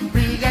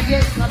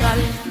 Brigadier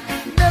Savary.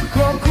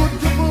 Neko,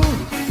 Kutubu.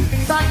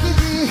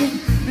 Sakidi,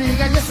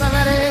 brigadier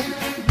Savary.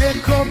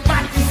 Neko,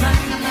 Pati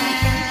Sakame.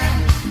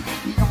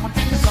 Non,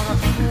 tu seras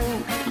fou.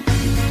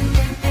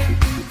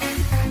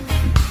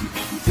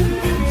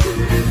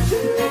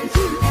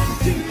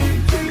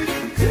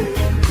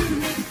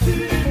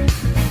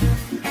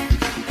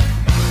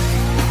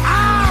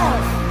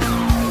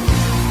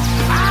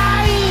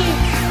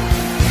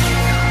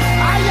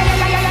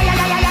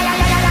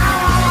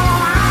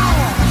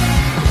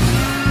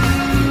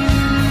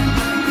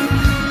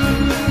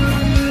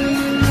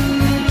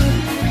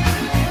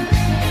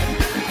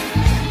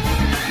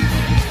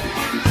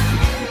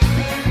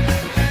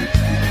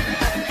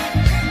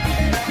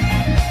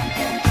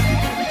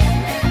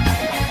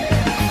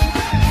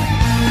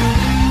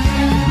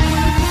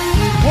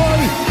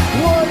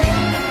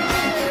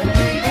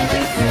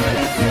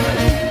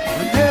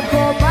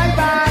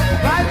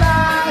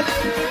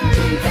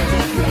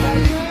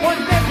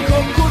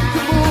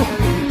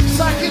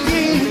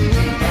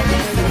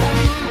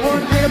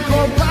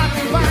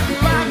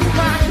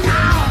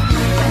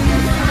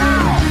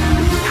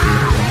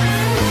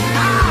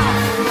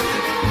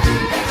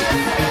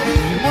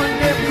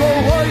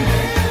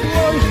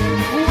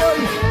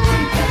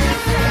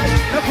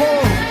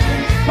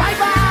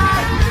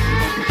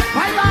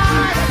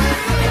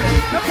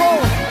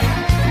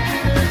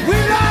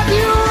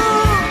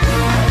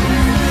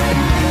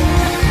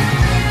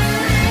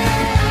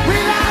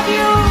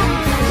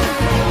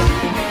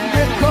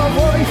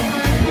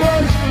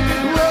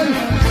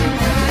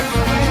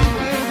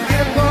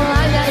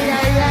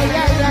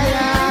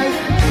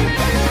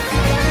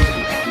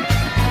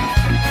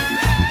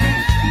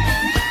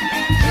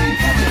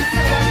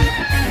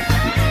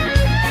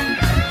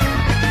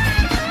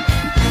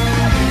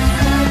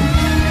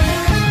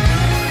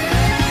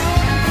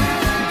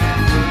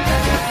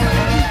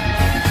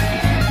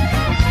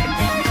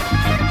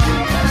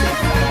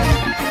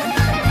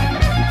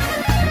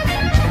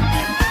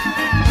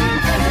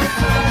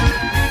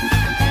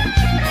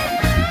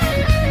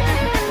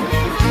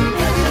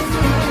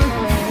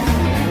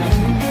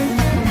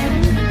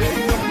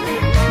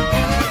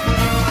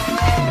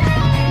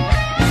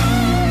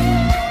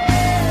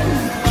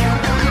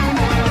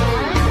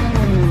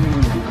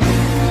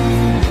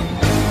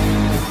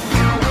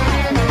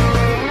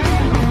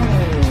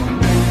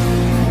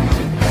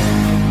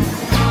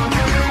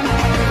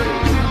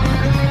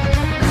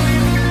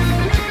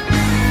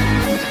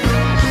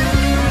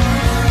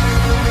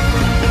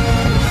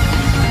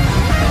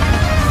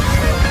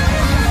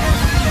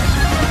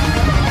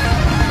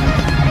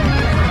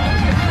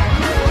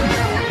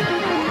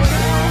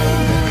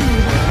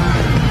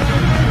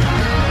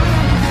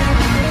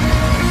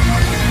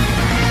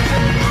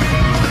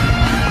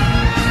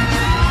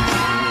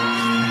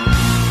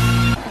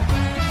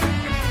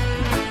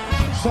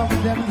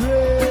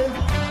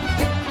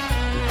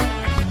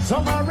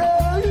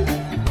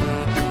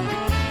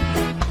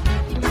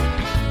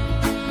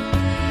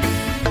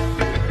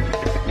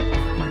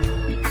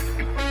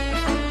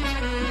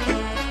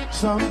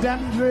 Some them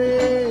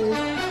drink,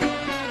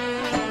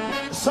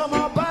 some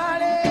are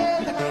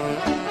ballad.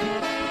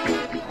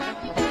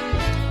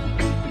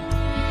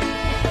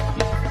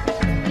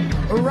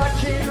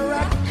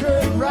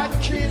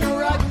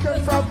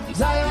 Rockin' from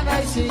Zion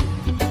I see.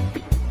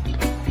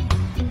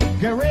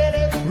 Get ready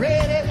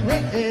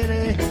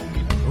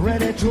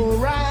to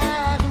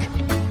rock.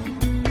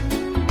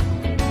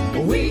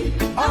 We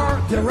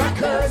are the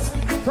rockers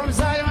from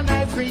Zion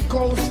Ivory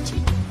Coast.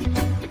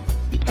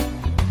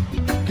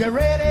 Get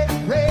ready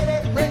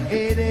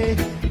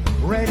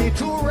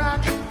to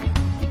rock.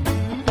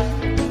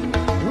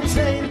 We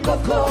say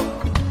Coco,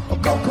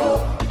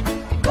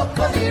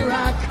 the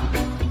rock.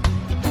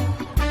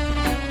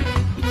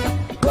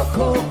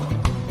 Coco,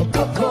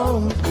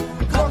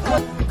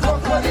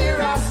 the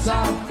rasta.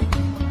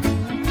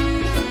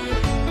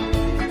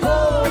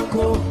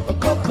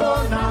 Coco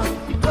now,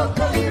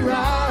 the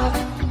rock.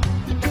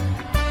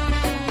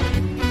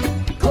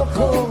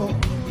 Coco,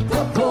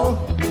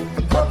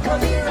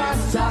 the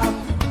rasta.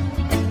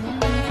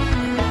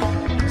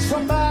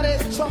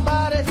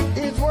 Somebody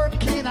is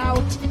working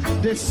out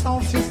the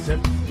sound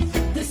system.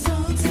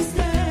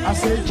 I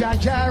say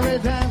Jaja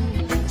rhythm.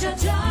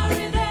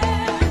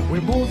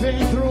 We're moving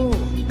through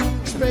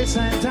space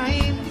and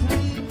time.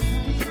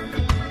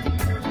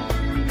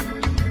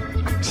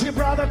 See,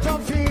 brother,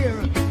 don't fear,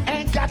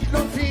 ain't got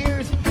no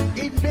fears.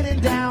 It's beating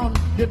down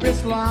the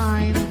bass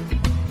line.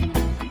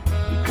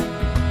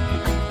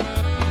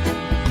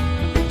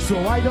 So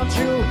why don't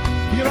you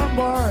get on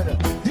board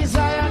this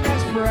Zion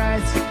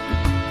Express?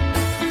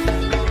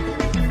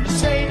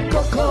 Saying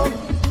Coco,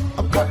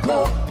 a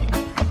Coco,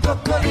 a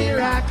Coco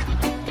Iraq.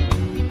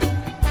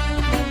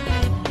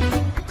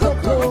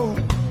 Coco,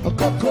 a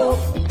Coco,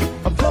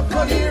 a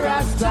Coco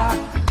Rasta.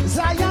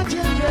 Zion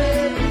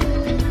children.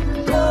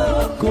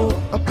 Coco,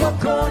 a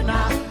Coco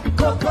na,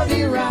 Coco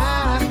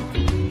Iraq.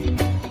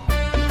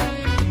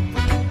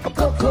 A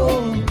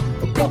Coco,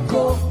 a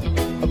Coco,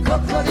 a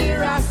Coco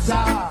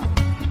Rasta.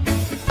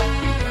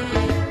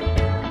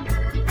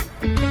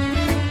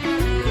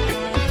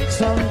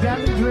 Some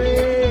damn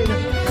great,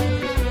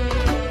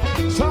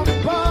 some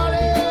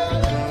party.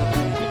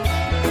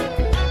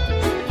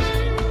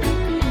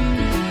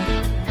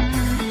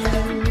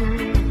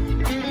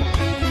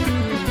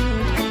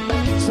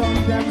 Some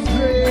damn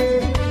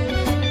great,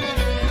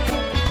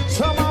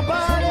 some are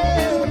party.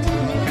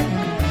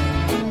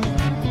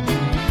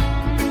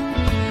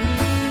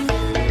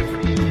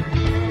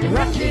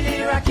 Rockin'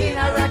 it, rockin'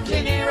 out,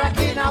 rockin' it,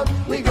 rockin' out.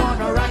 We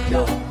gonna rock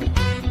you.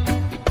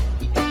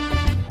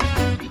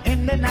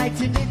 In the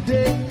night, in the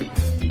day,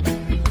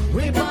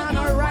 we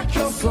wanna rock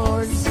your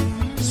swords.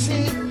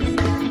 See,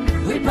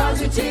 we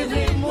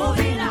positively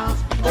moving out.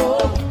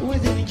 Oh,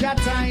 within your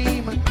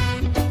time.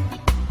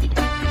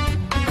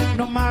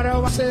 No matter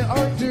what say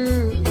or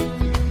do,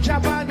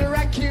 Japan to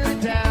rock you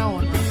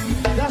down.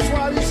 That's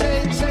why we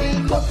say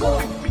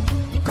Coco,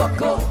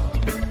 Coco,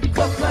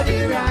 Coco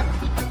the rock.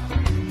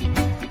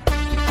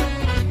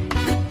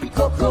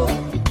 Coco,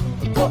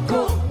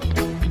 Coco,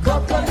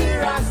 Coco the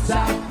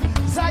Rasta.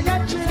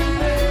 Zion children.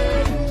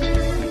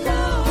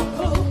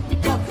 Coco,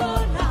 Coco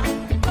na,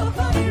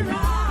 Coco the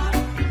rock.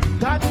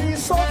 That is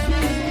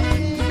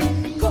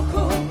Sophie.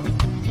 Coco,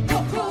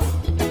 Coco,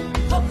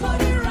 Coco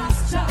the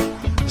Rasta.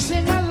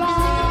 Sing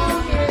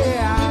along,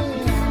 yeah.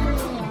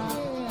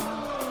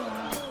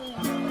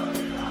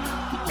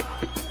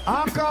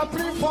 Encore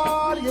plus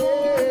fort,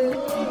 yeah.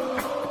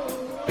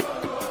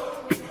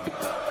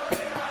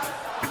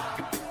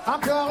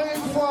 Encore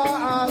une fois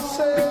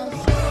assez.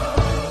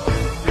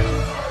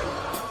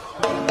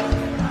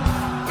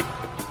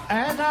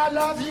 And I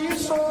love you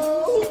so.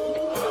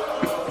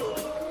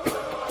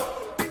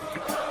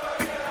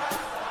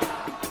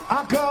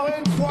 Encore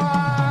une fois.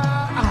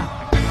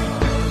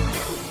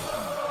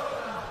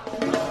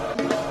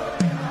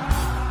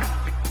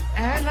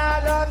 And I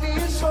love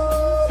you so.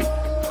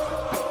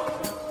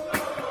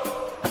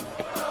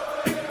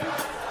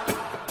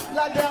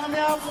 La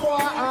dernière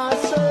fois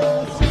assez.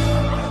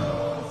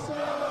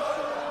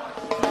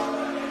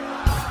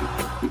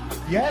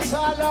 Yes, I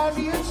love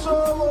you so.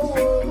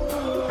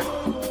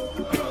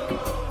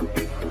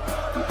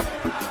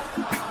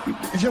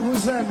 Je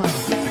vous aime.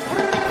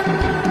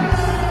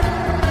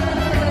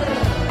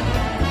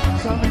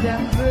 Some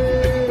damn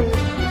good.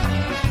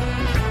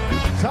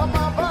 Come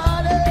on,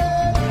 buddy.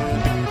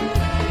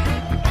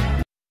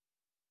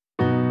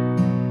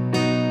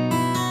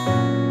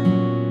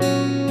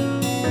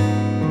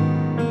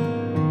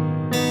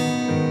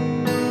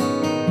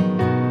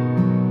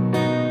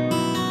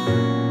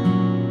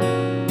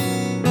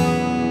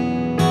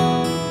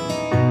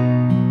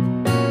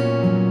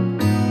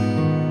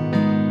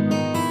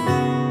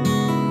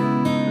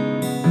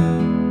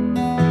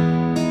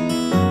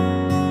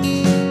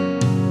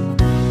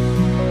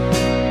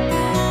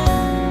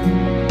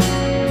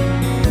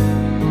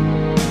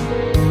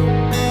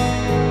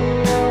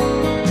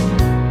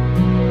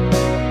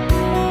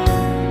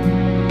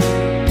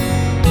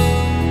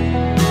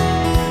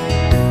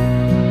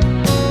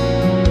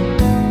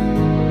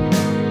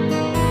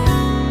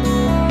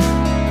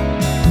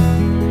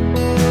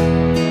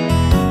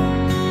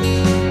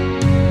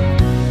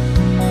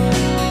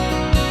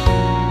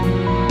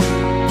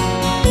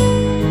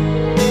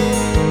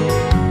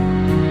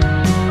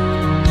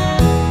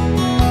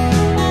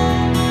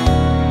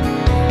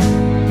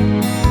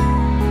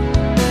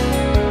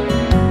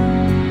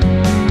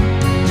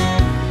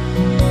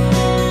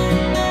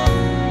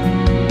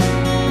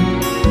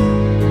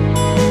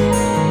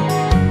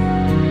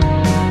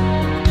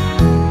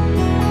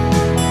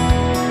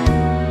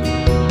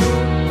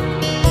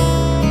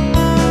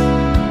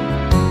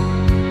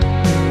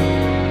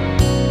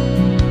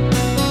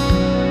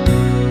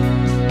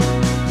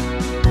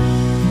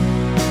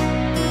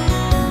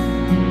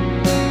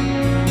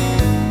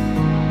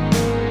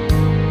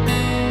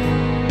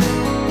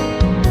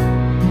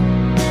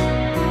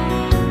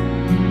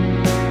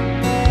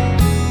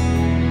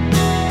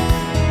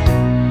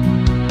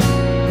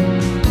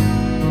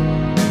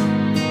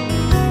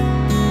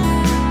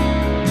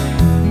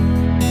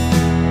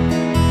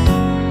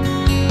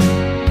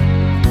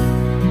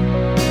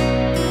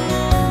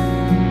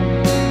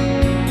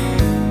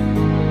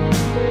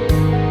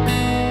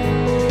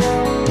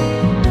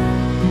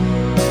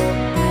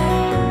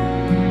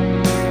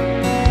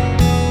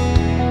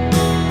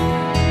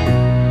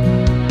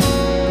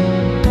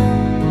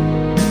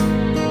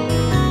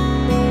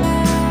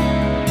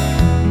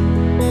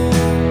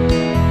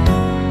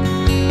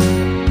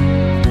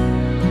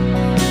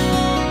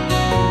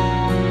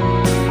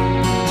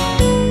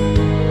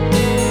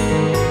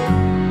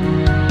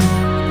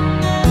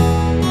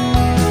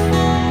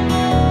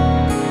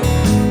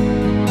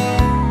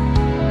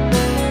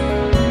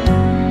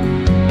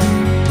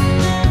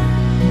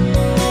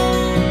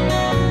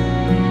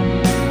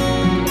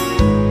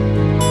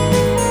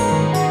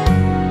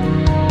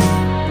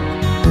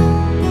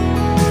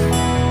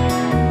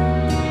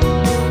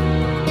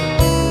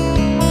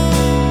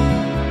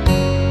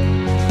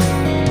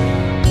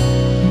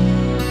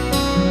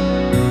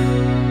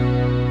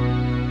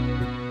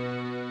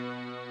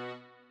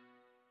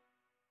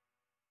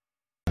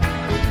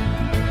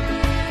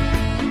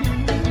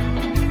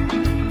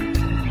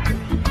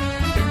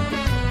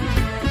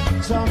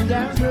 some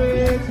damn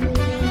great.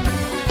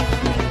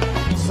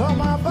 So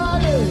my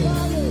body.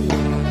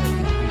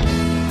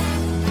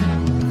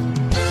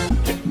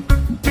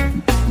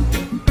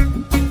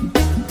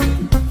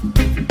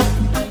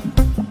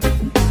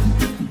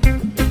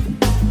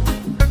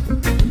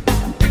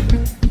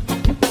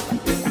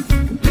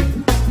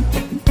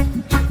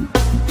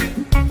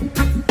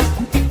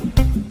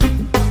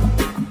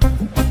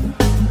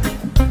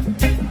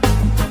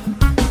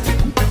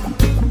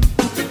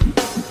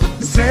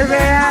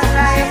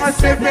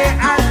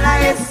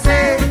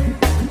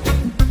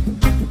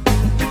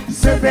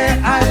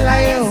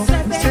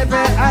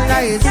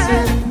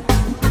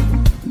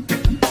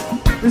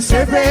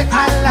 Sebe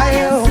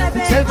alayo,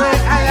 sebe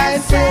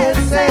alayo,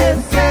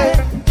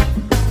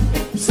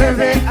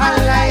 sebe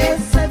alayo,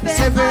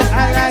 sebe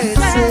alayo,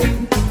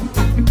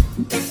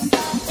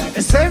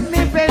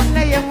 semi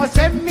belle ye mo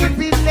semi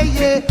bille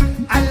ye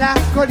ala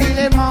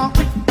kodile mo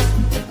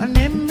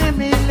nimmi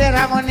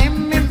millera mo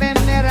nimmi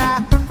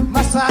bennera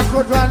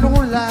masako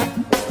dwanula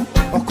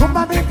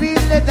okuma mi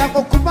bille da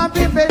okuma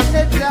mi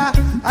belle da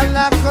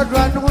ala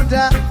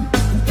kodwanuda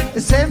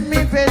semi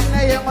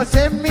belle ye mo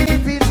semi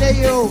bille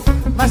yo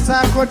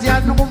masako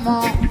dianumo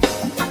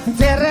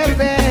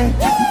terebe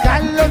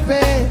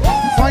galobe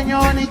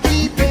fonyoni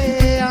kibe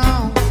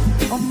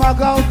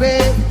magobe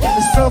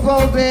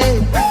sogobe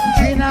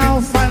jina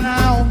ufana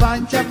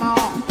ubanchama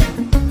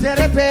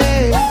terebe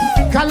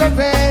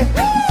galobe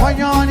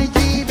fonyoni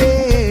kibe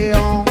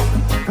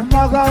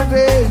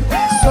magobe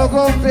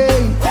sogobe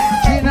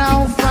jina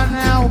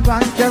ufana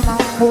ubanchama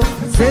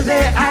sebe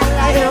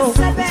alayo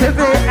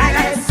sebe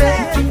alayo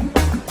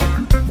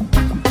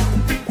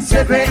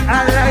sebe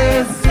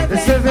alayo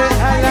sebe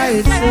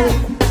alayo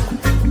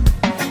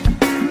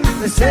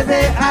sebe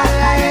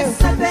alayo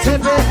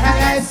sebe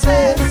alayo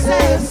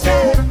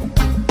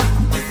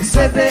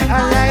sebe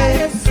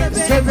alayo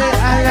sebe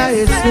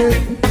alayo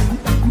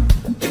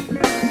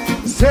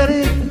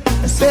seri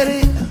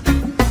seri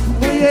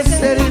we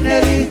seri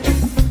neri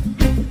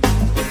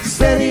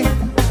seri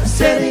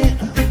seri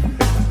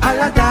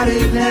ala dari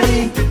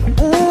neri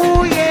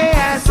ooh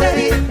yeah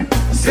seri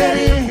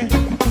seri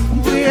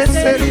we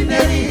seri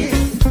neri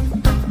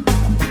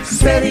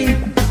seri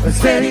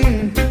seri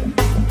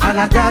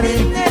ala dari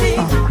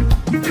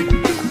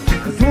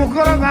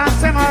tukoro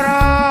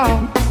basemoro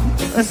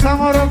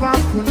samoro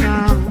bakuna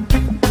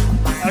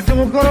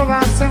tukoro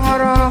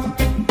basemoro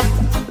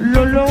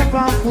lolo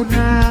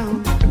bakuna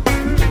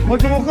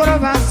tukoro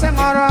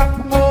basemoro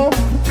mo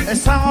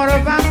samoro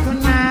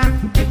bakuna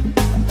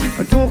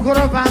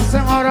tukoro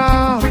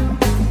basemoro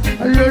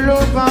lolo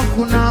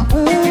bakuna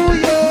ooh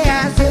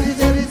yeah seri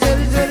seri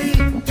seri seri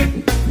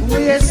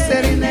we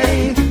seri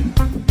nei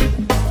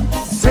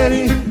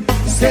seri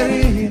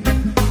seri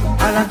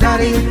ala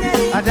dari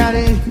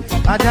adari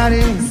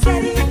adari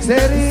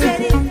seri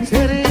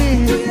seri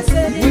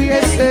we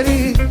seri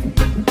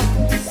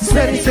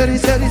seri seri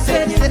seri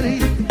seri seri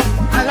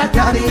ala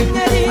dari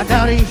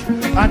adari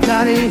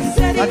adari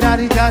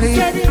adari dari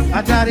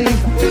adari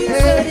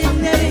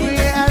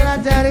we ala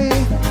dari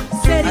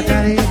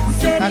adari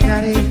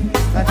adari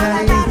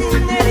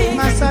adari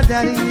masa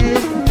dari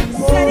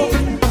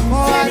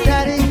mo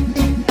adari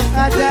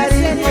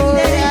adari mo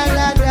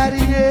ala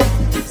dari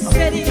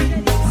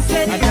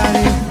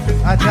adari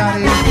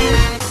adari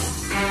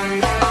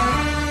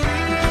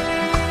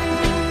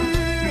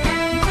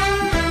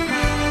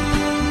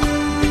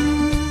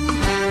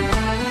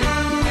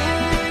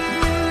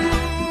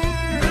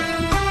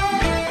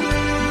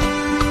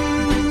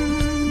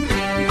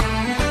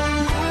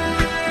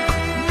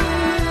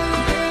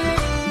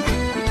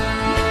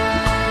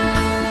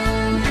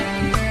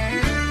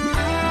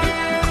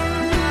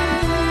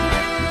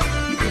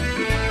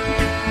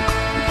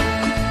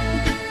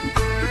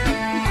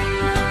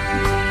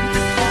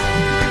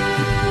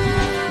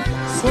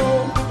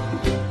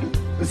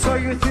So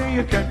you think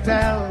you can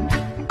tell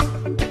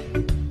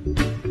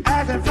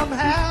Adam from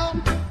hell,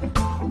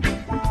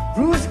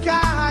 blue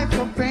sky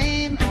from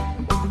pain,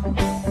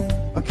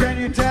 or can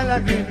you tell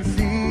I've been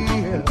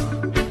feel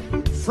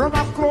from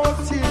a cold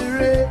till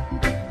red,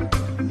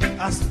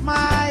 a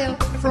smile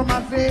from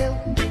a veil?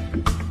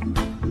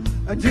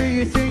 Or do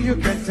you think you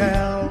can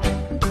tell?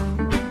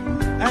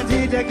 And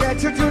did I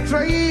get you to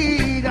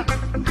trade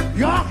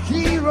your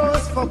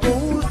heroes for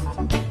gold?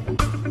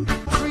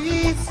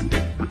 Trees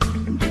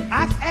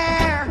and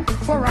air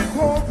for a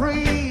cold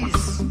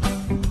breeze,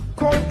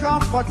 cold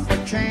comfort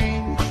for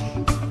change.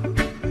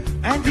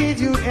 And did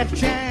you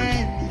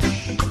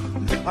exchange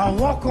a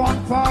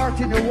walk-on part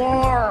in the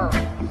war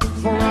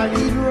for a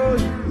lead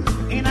road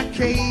in a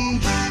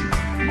cage?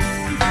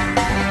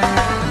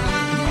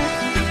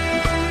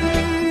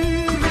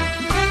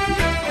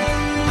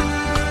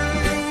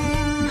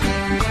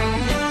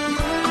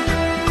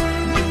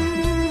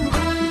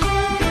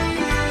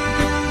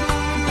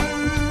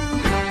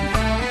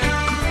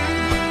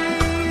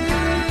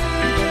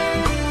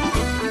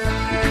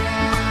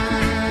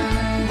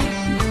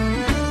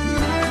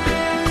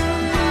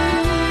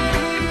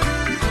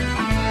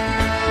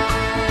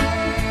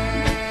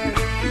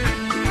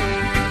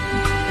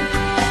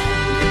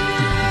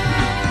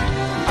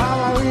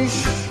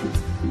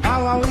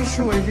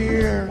 you were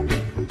here.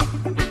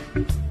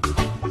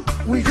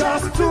 We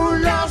just two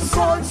lost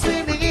souls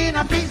swimming in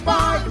a big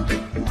bar,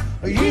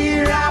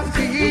 year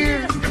after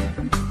year,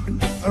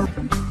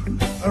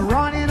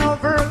 running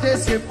over the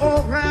same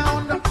old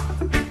ground.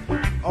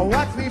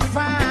 What we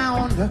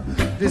found,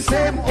 the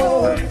same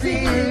old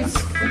fields.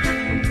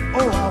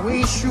 Oh, I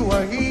wish you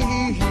were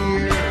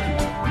here.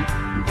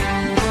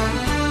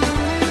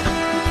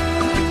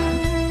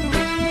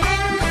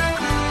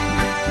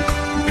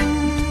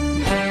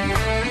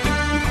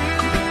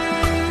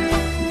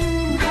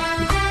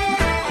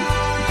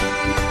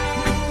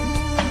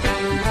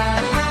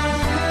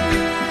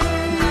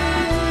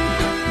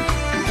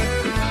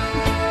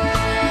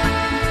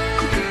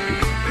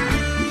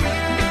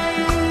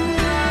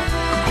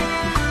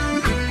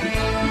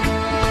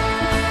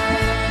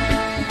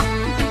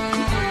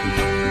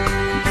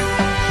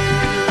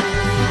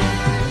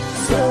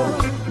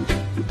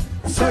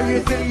 You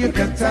think you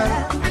can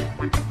tell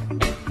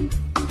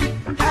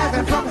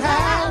heaven from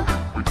hell,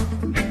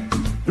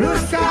 blue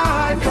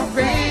sky from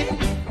rain?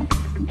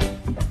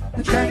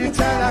 Can you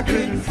tell I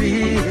couldn't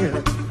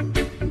feel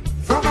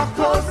from a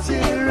coast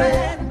till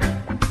rain,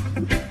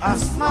 a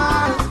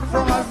smile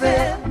from a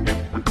veil?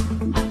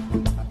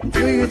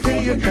 Do you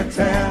think you can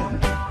tell?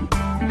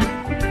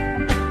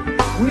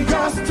 We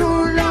just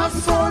two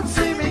lost souls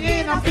swimming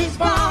in a fish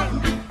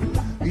pond,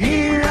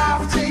 year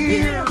after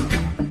year,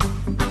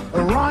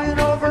 running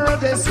over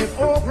the same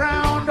old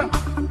ground.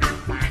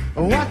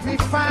 What we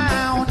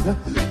found,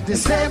 the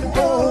same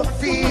old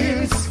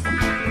fields.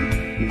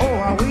 Oh,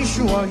 I wish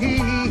you were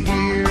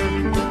here.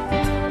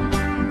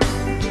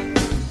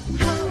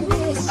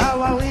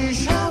 How I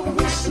wish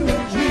you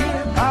were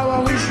here. How I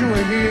wish you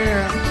were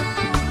here.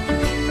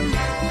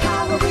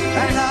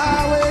 And I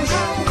wish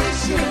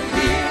you were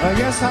here.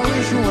 Yes, I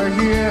wish you were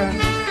here.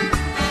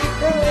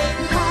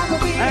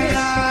 And I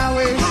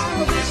wish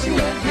you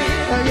were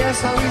here. Yes,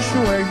 I wish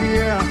you were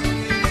here.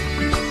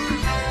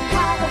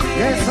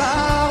 Yes, I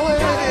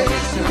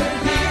wish you were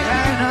here.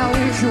 And I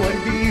wish you were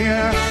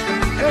here.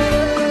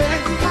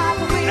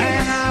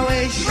 And I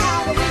wish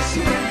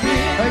you were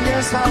here.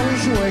 Yes, I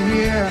wish you were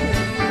here.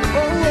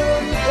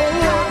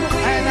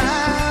 And I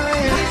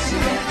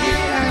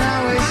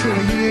wish you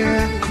were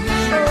here.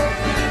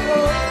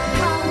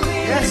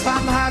 Yes,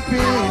 I'm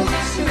happy.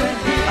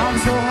 I'm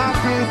so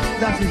happy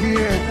that you're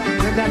here.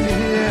 That you're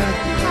here.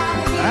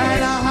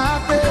 And I'm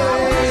happy.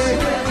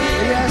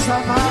 Yes,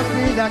 I'm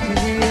happy that you're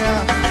here.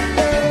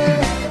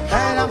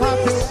 And I'm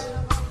happy.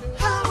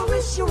 I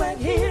wish you were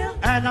here.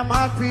 And I'm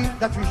happy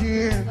that you're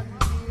here.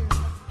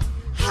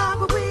 I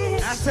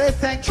wish. I say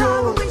thank you.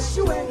 I wish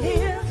you were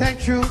here.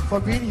 Thank you for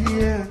being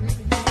here.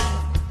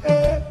 I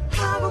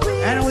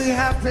wish. And we're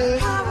happy.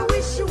 I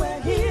wish you were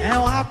here.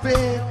 And we're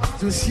happy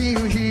to see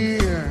you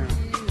here.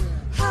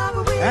 I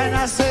wish. And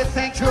I say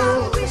thank you.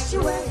 I wish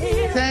you were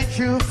here. Thank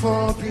you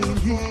for being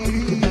here.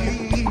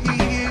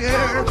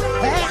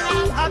 And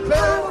I'm happy. I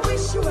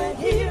wish you were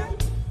here.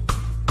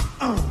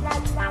 I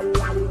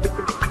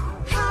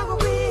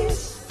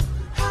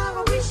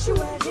wish you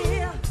were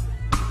here.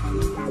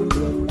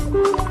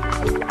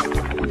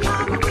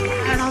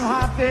 And I'm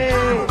happy. I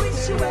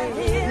wish you were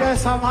here.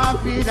 Yes, I'm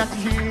happy that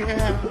you're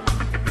here.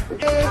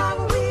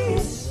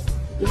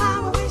 I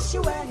wish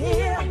you were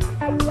here.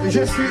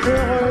 Je suis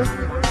heureux,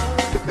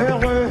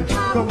 heureux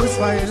que vous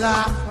soyez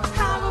là.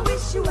 I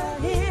wish you were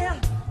here.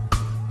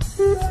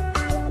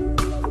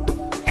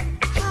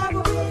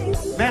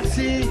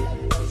 Merci,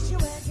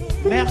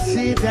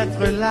 merci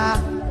d'être là.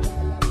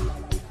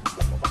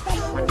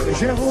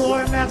 Je vous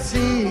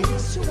remercie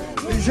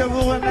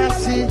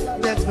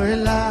d'être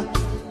là.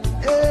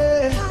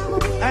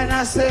 And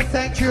I say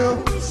thank you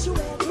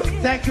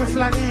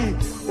Flanny,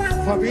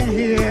 for being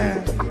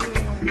here.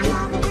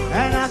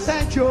 And I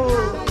thank you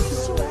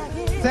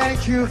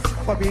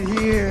for being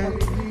here.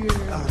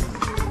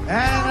 And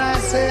I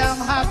say I'm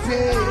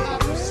happy,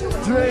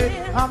 Dre,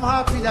 I'm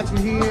happy that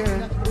you're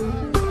here.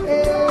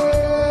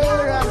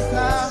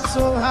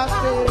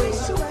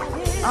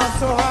 I'm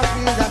so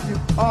happy that you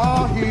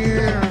are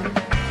here.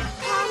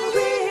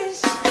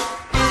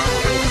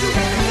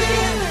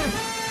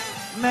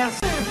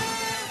 Merci.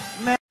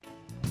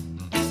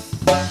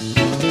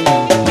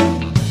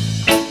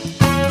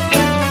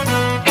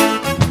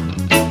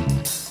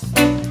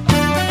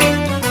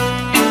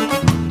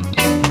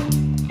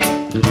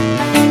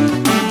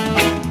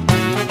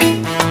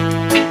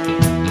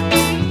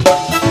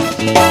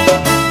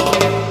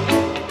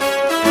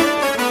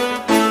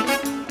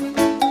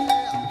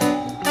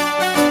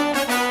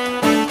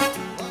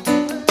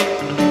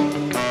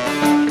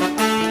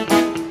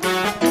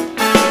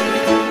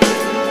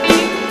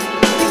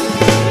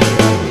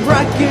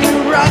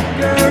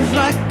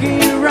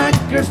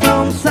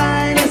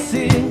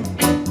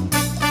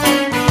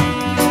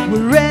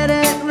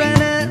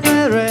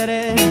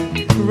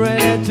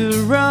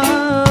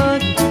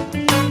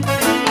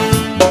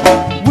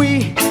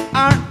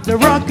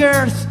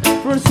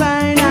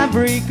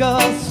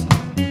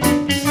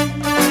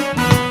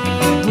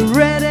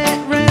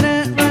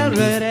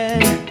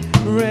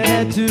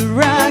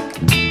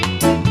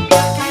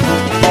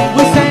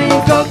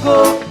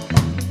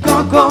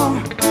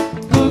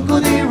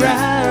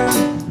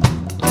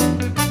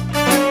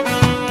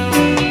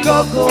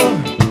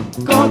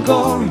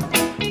 Coco,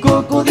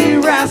 Coco di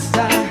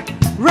Rasta,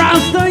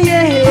 Rasta,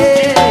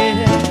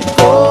 yeah.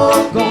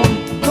 Coco,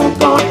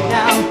 Coco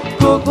now,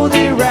 Coco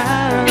di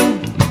Ram.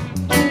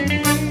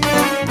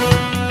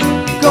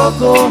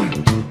 Coco,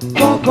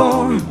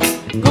 Coco,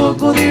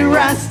 Coco di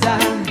Rasta.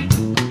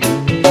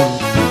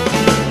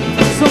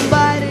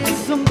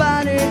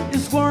 Somebody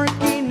is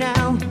working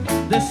now.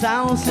 The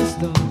sound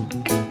system,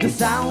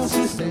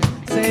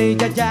 say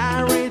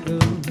ja rhythm,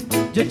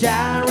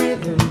 ja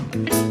rhythm.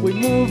 We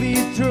move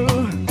it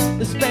through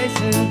the space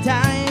and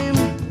time.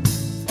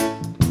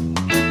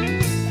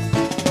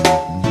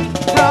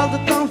 Brother,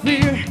 don't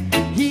fear,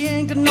 he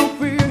ain't got no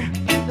fear.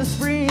 Let's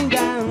bring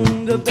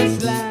down the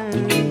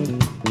bassline.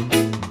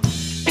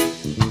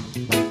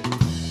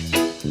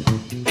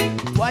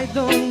 Why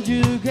don't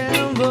you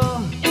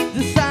gamble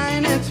the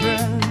sign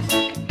express?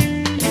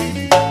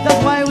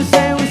 That's why we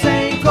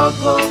say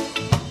Coco,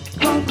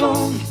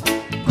 Coco,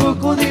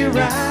 Coco di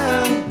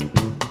Ram.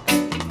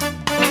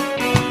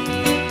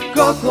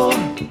 Coco,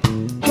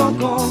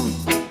 Coco,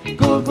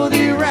 Coco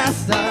di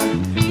Rasta,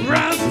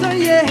 Rasta,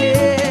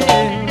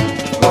 yeah.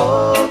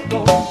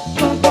 Coco,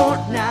 Coco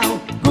now,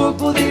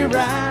 Coco di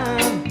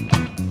Ram.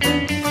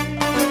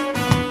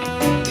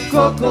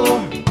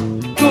 Coco,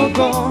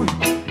 Coco,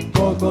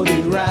 Coco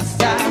di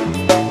Rasta.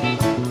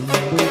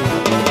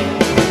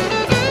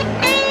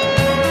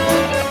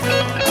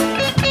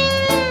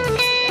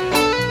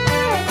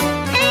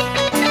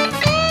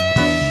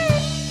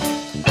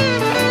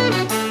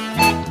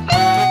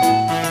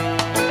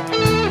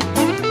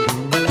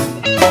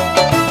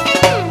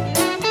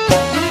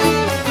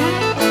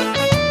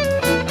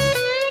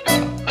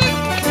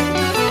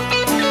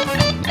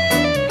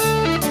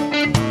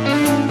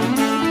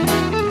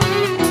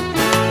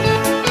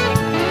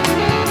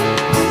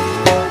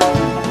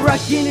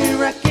 Rockin'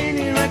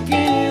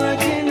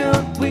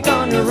 it, we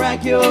gonna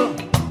rock you.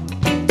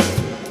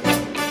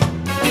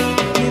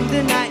 In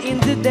the night, in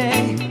the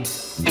day,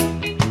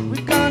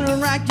 we gonna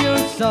rock your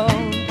soul.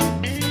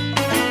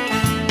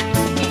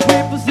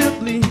 People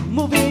simply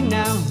moving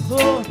now,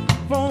 oh,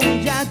 from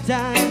your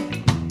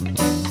time.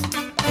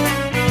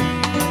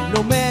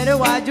 No matter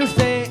what you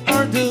say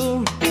or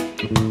do,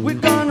 we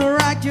gonna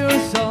rock your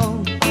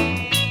soul.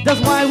 That's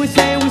why we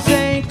say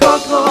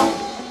Coco,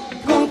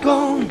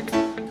 Coco,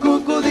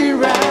 Coco di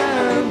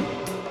Ram.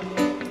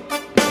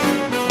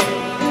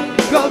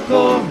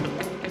 Coco,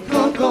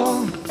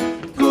 Coco,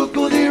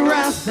 Coco di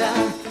Rasta,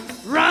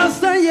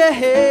 Rasta,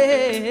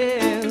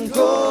 yeah.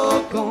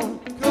 Coco,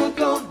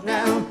 Coco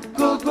now,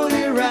 Coco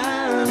di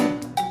Ram.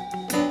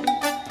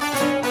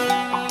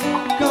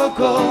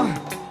 Coco,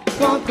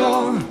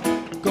 Coco,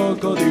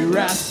 Coco di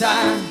Rasta.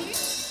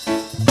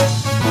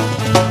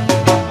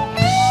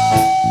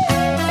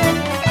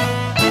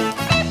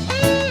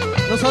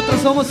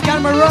 Nosotros somos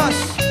Karma Rush.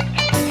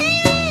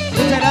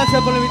 Muchas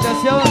gracias por la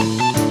invitación.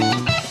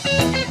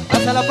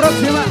 Hasta la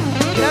próxima.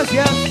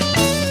 Gracias.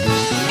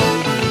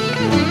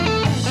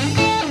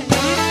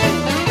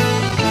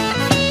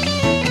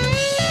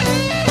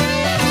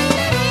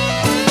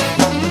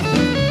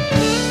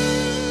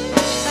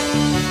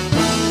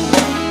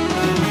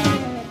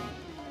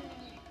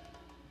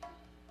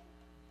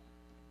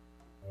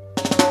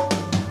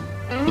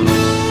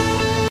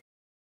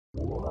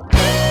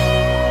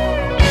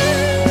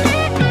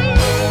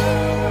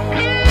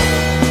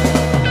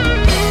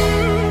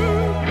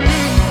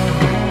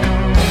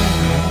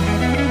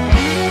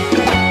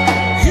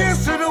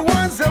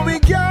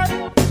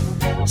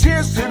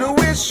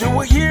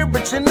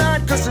 But you're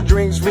not, cause the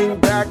dreams bring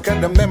back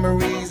and the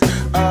memories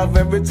of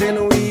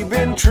everything we've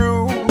been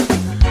through.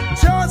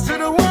 Toast to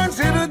the ones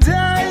who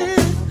died,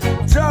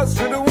 toast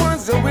to the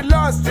ones that we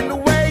lost in the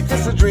way,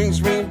 cause the dreams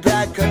bring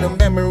back and the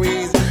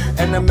memories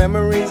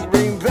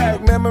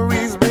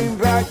bring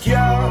back,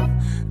 yeah.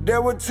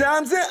 There were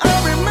times that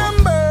I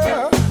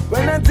remember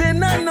when I did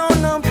not know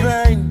no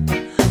pain,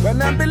 when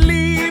I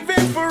believe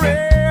in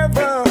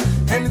forever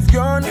and it's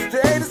gonna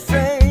stay the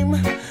same.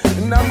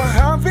 And now my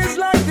heart feels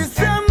like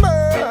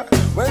December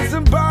when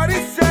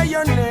somebody say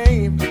your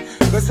name,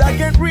 cause I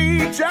can't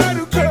reach out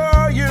to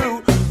call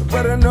you,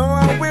 but I know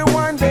I will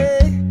one day,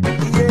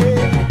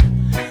 yeah.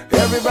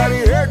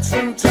 Everybody hurts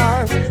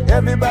sometimes,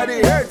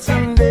 everybody hurts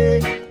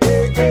someday,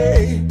 yeah,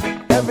 yeah.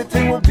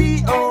 Everything will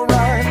be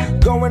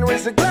alright, go and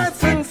raise a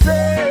glass and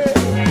say,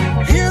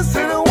 here's to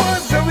the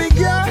ones that we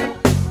got,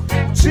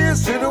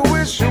 cheers to the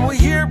wish you were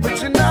here but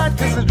you're not,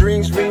 cause the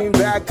dreams bring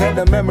back all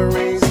the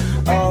memories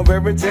of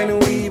everything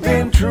we've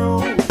been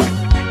through.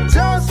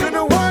 Toast to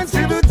the ones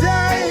who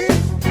died,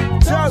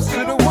 toast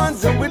to the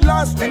ones that we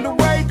lost in the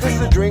way, cause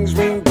the dreams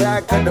bring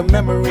back all the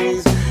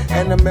memories,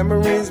 and the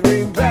memories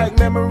bring back, yeah.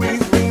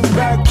 Memories bring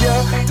back,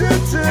 yeah.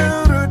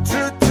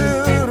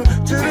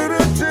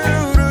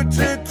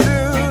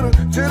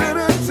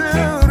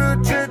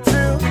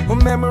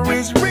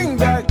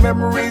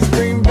 Memories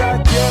bring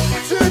back,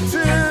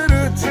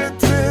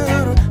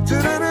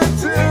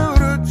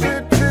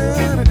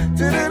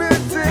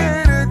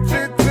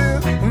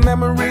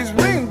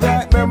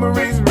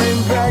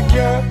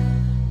 yeah.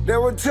 There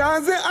were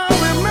times that I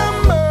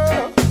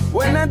remember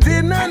when I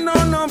did I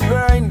know no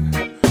pain.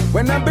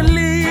 When I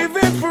believe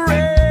it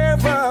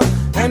forever,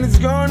 and it's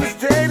gonna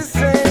stay the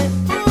same.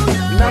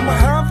 Now my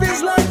heart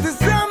feels like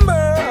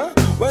December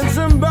when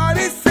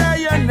somebody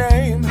say your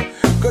name.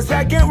 Cause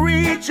I can't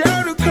reach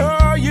out to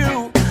call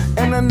you,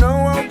 and I know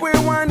I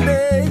will one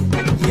day.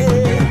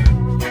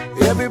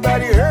 Yeah.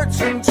 Everybody hurts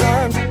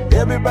sometimes,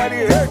 everybody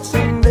hurts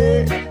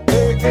someday.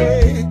 Hey,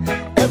 hey.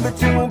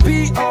 Everything will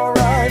be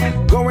alright.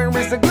 Go and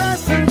raise a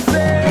glass and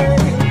say,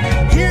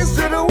 here's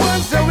to the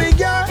ones that we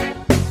got.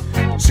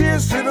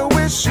 Cheers to the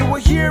wish you were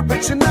here,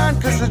 but you're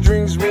not. Cause the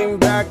dreams bring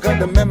back all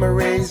the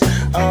memories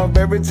of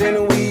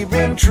everything we've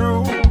been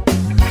through.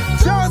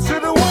 Toast to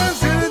the ones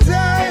that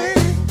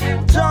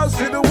died. Toast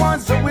to the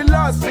ones that we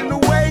lost in the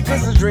way.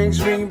 Cause the dreams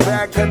bring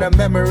back all the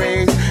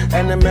memories,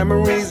 and the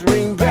memories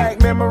bring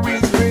back,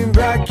 memories bring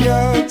back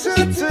your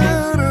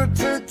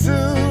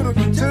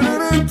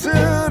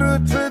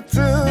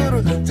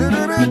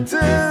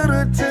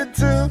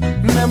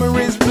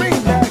memories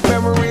bring back,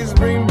 memories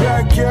bring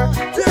back your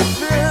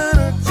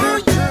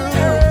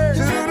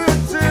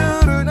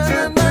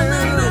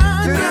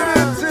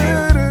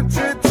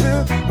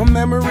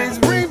memories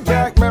bring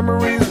back,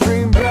 memories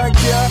bring back,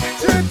 yeah.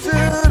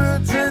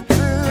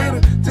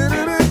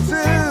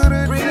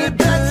 Bring it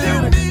back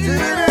to me.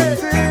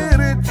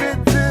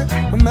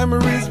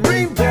 Memories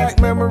bring back,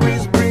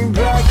 memories bring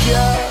back,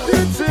 yeah.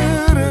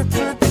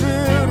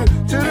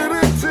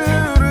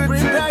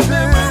 Bring back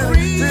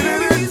memories.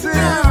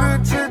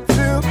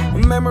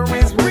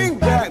 Memories bring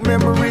back,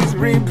 memories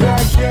bring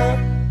back,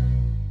 yeah.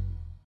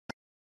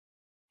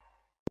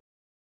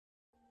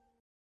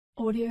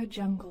 Audio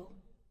Jungle.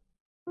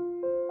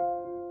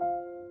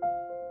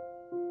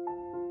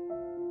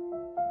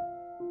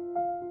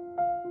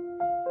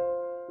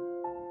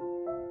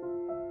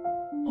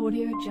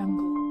 Audio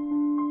Jungle.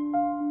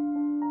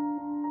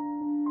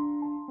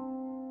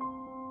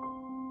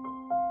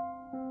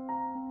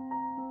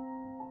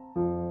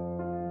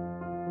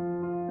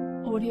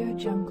 Audio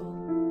Jungle.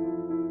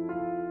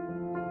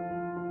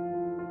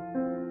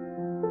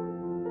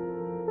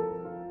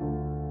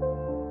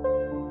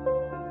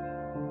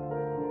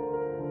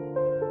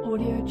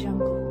 Audio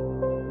Jungle.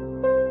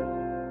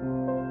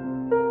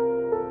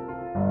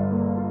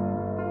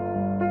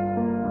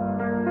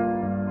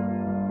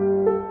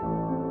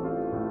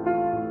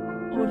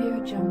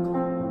 Audio Jungle.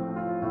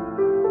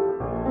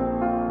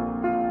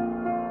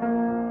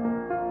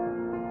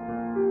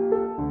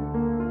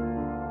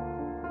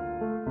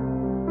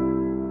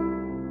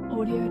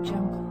 Audio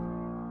Jungle. Audio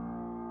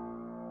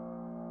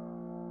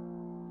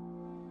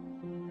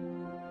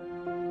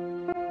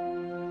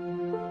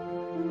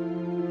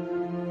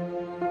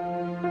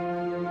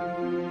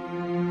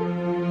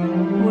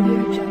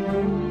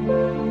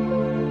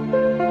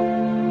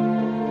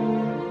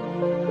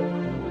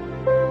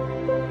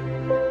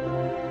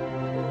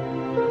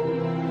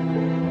Jungle.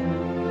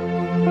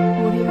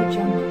 Audio Jungle. Audio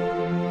Jungle.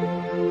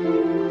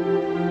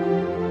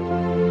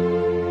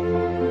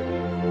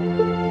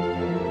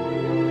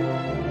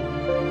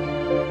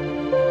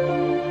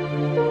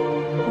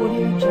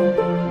 Audio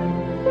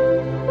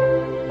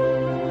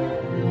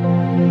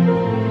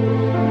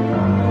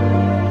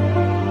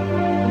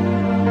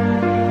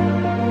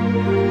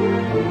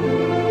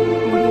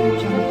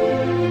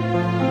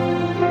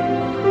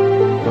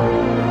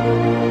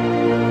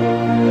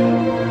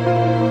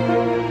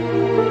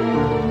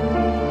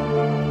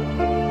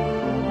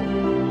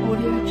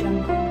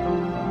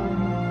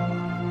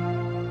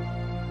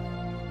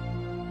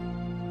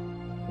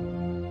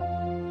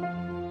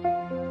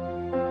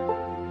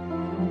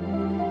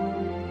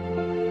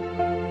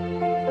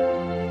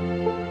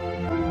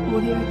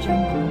Audio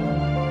Jungle.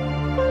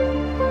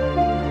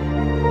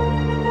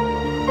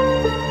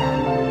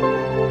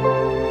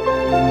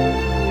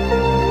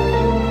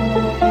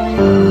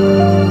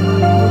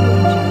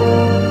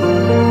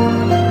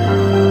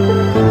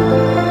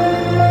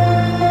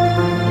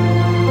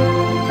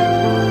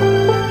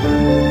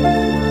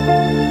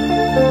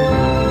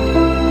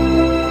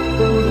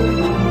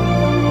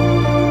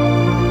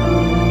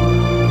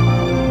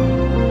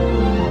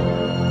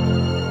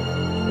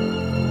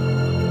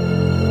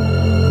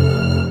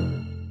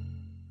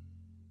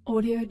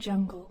 Audio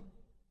Jungle.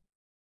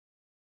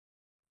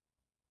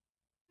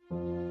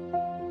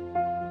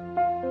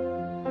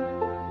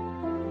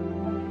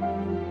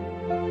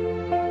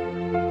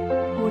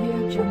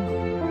 Audio Jungle.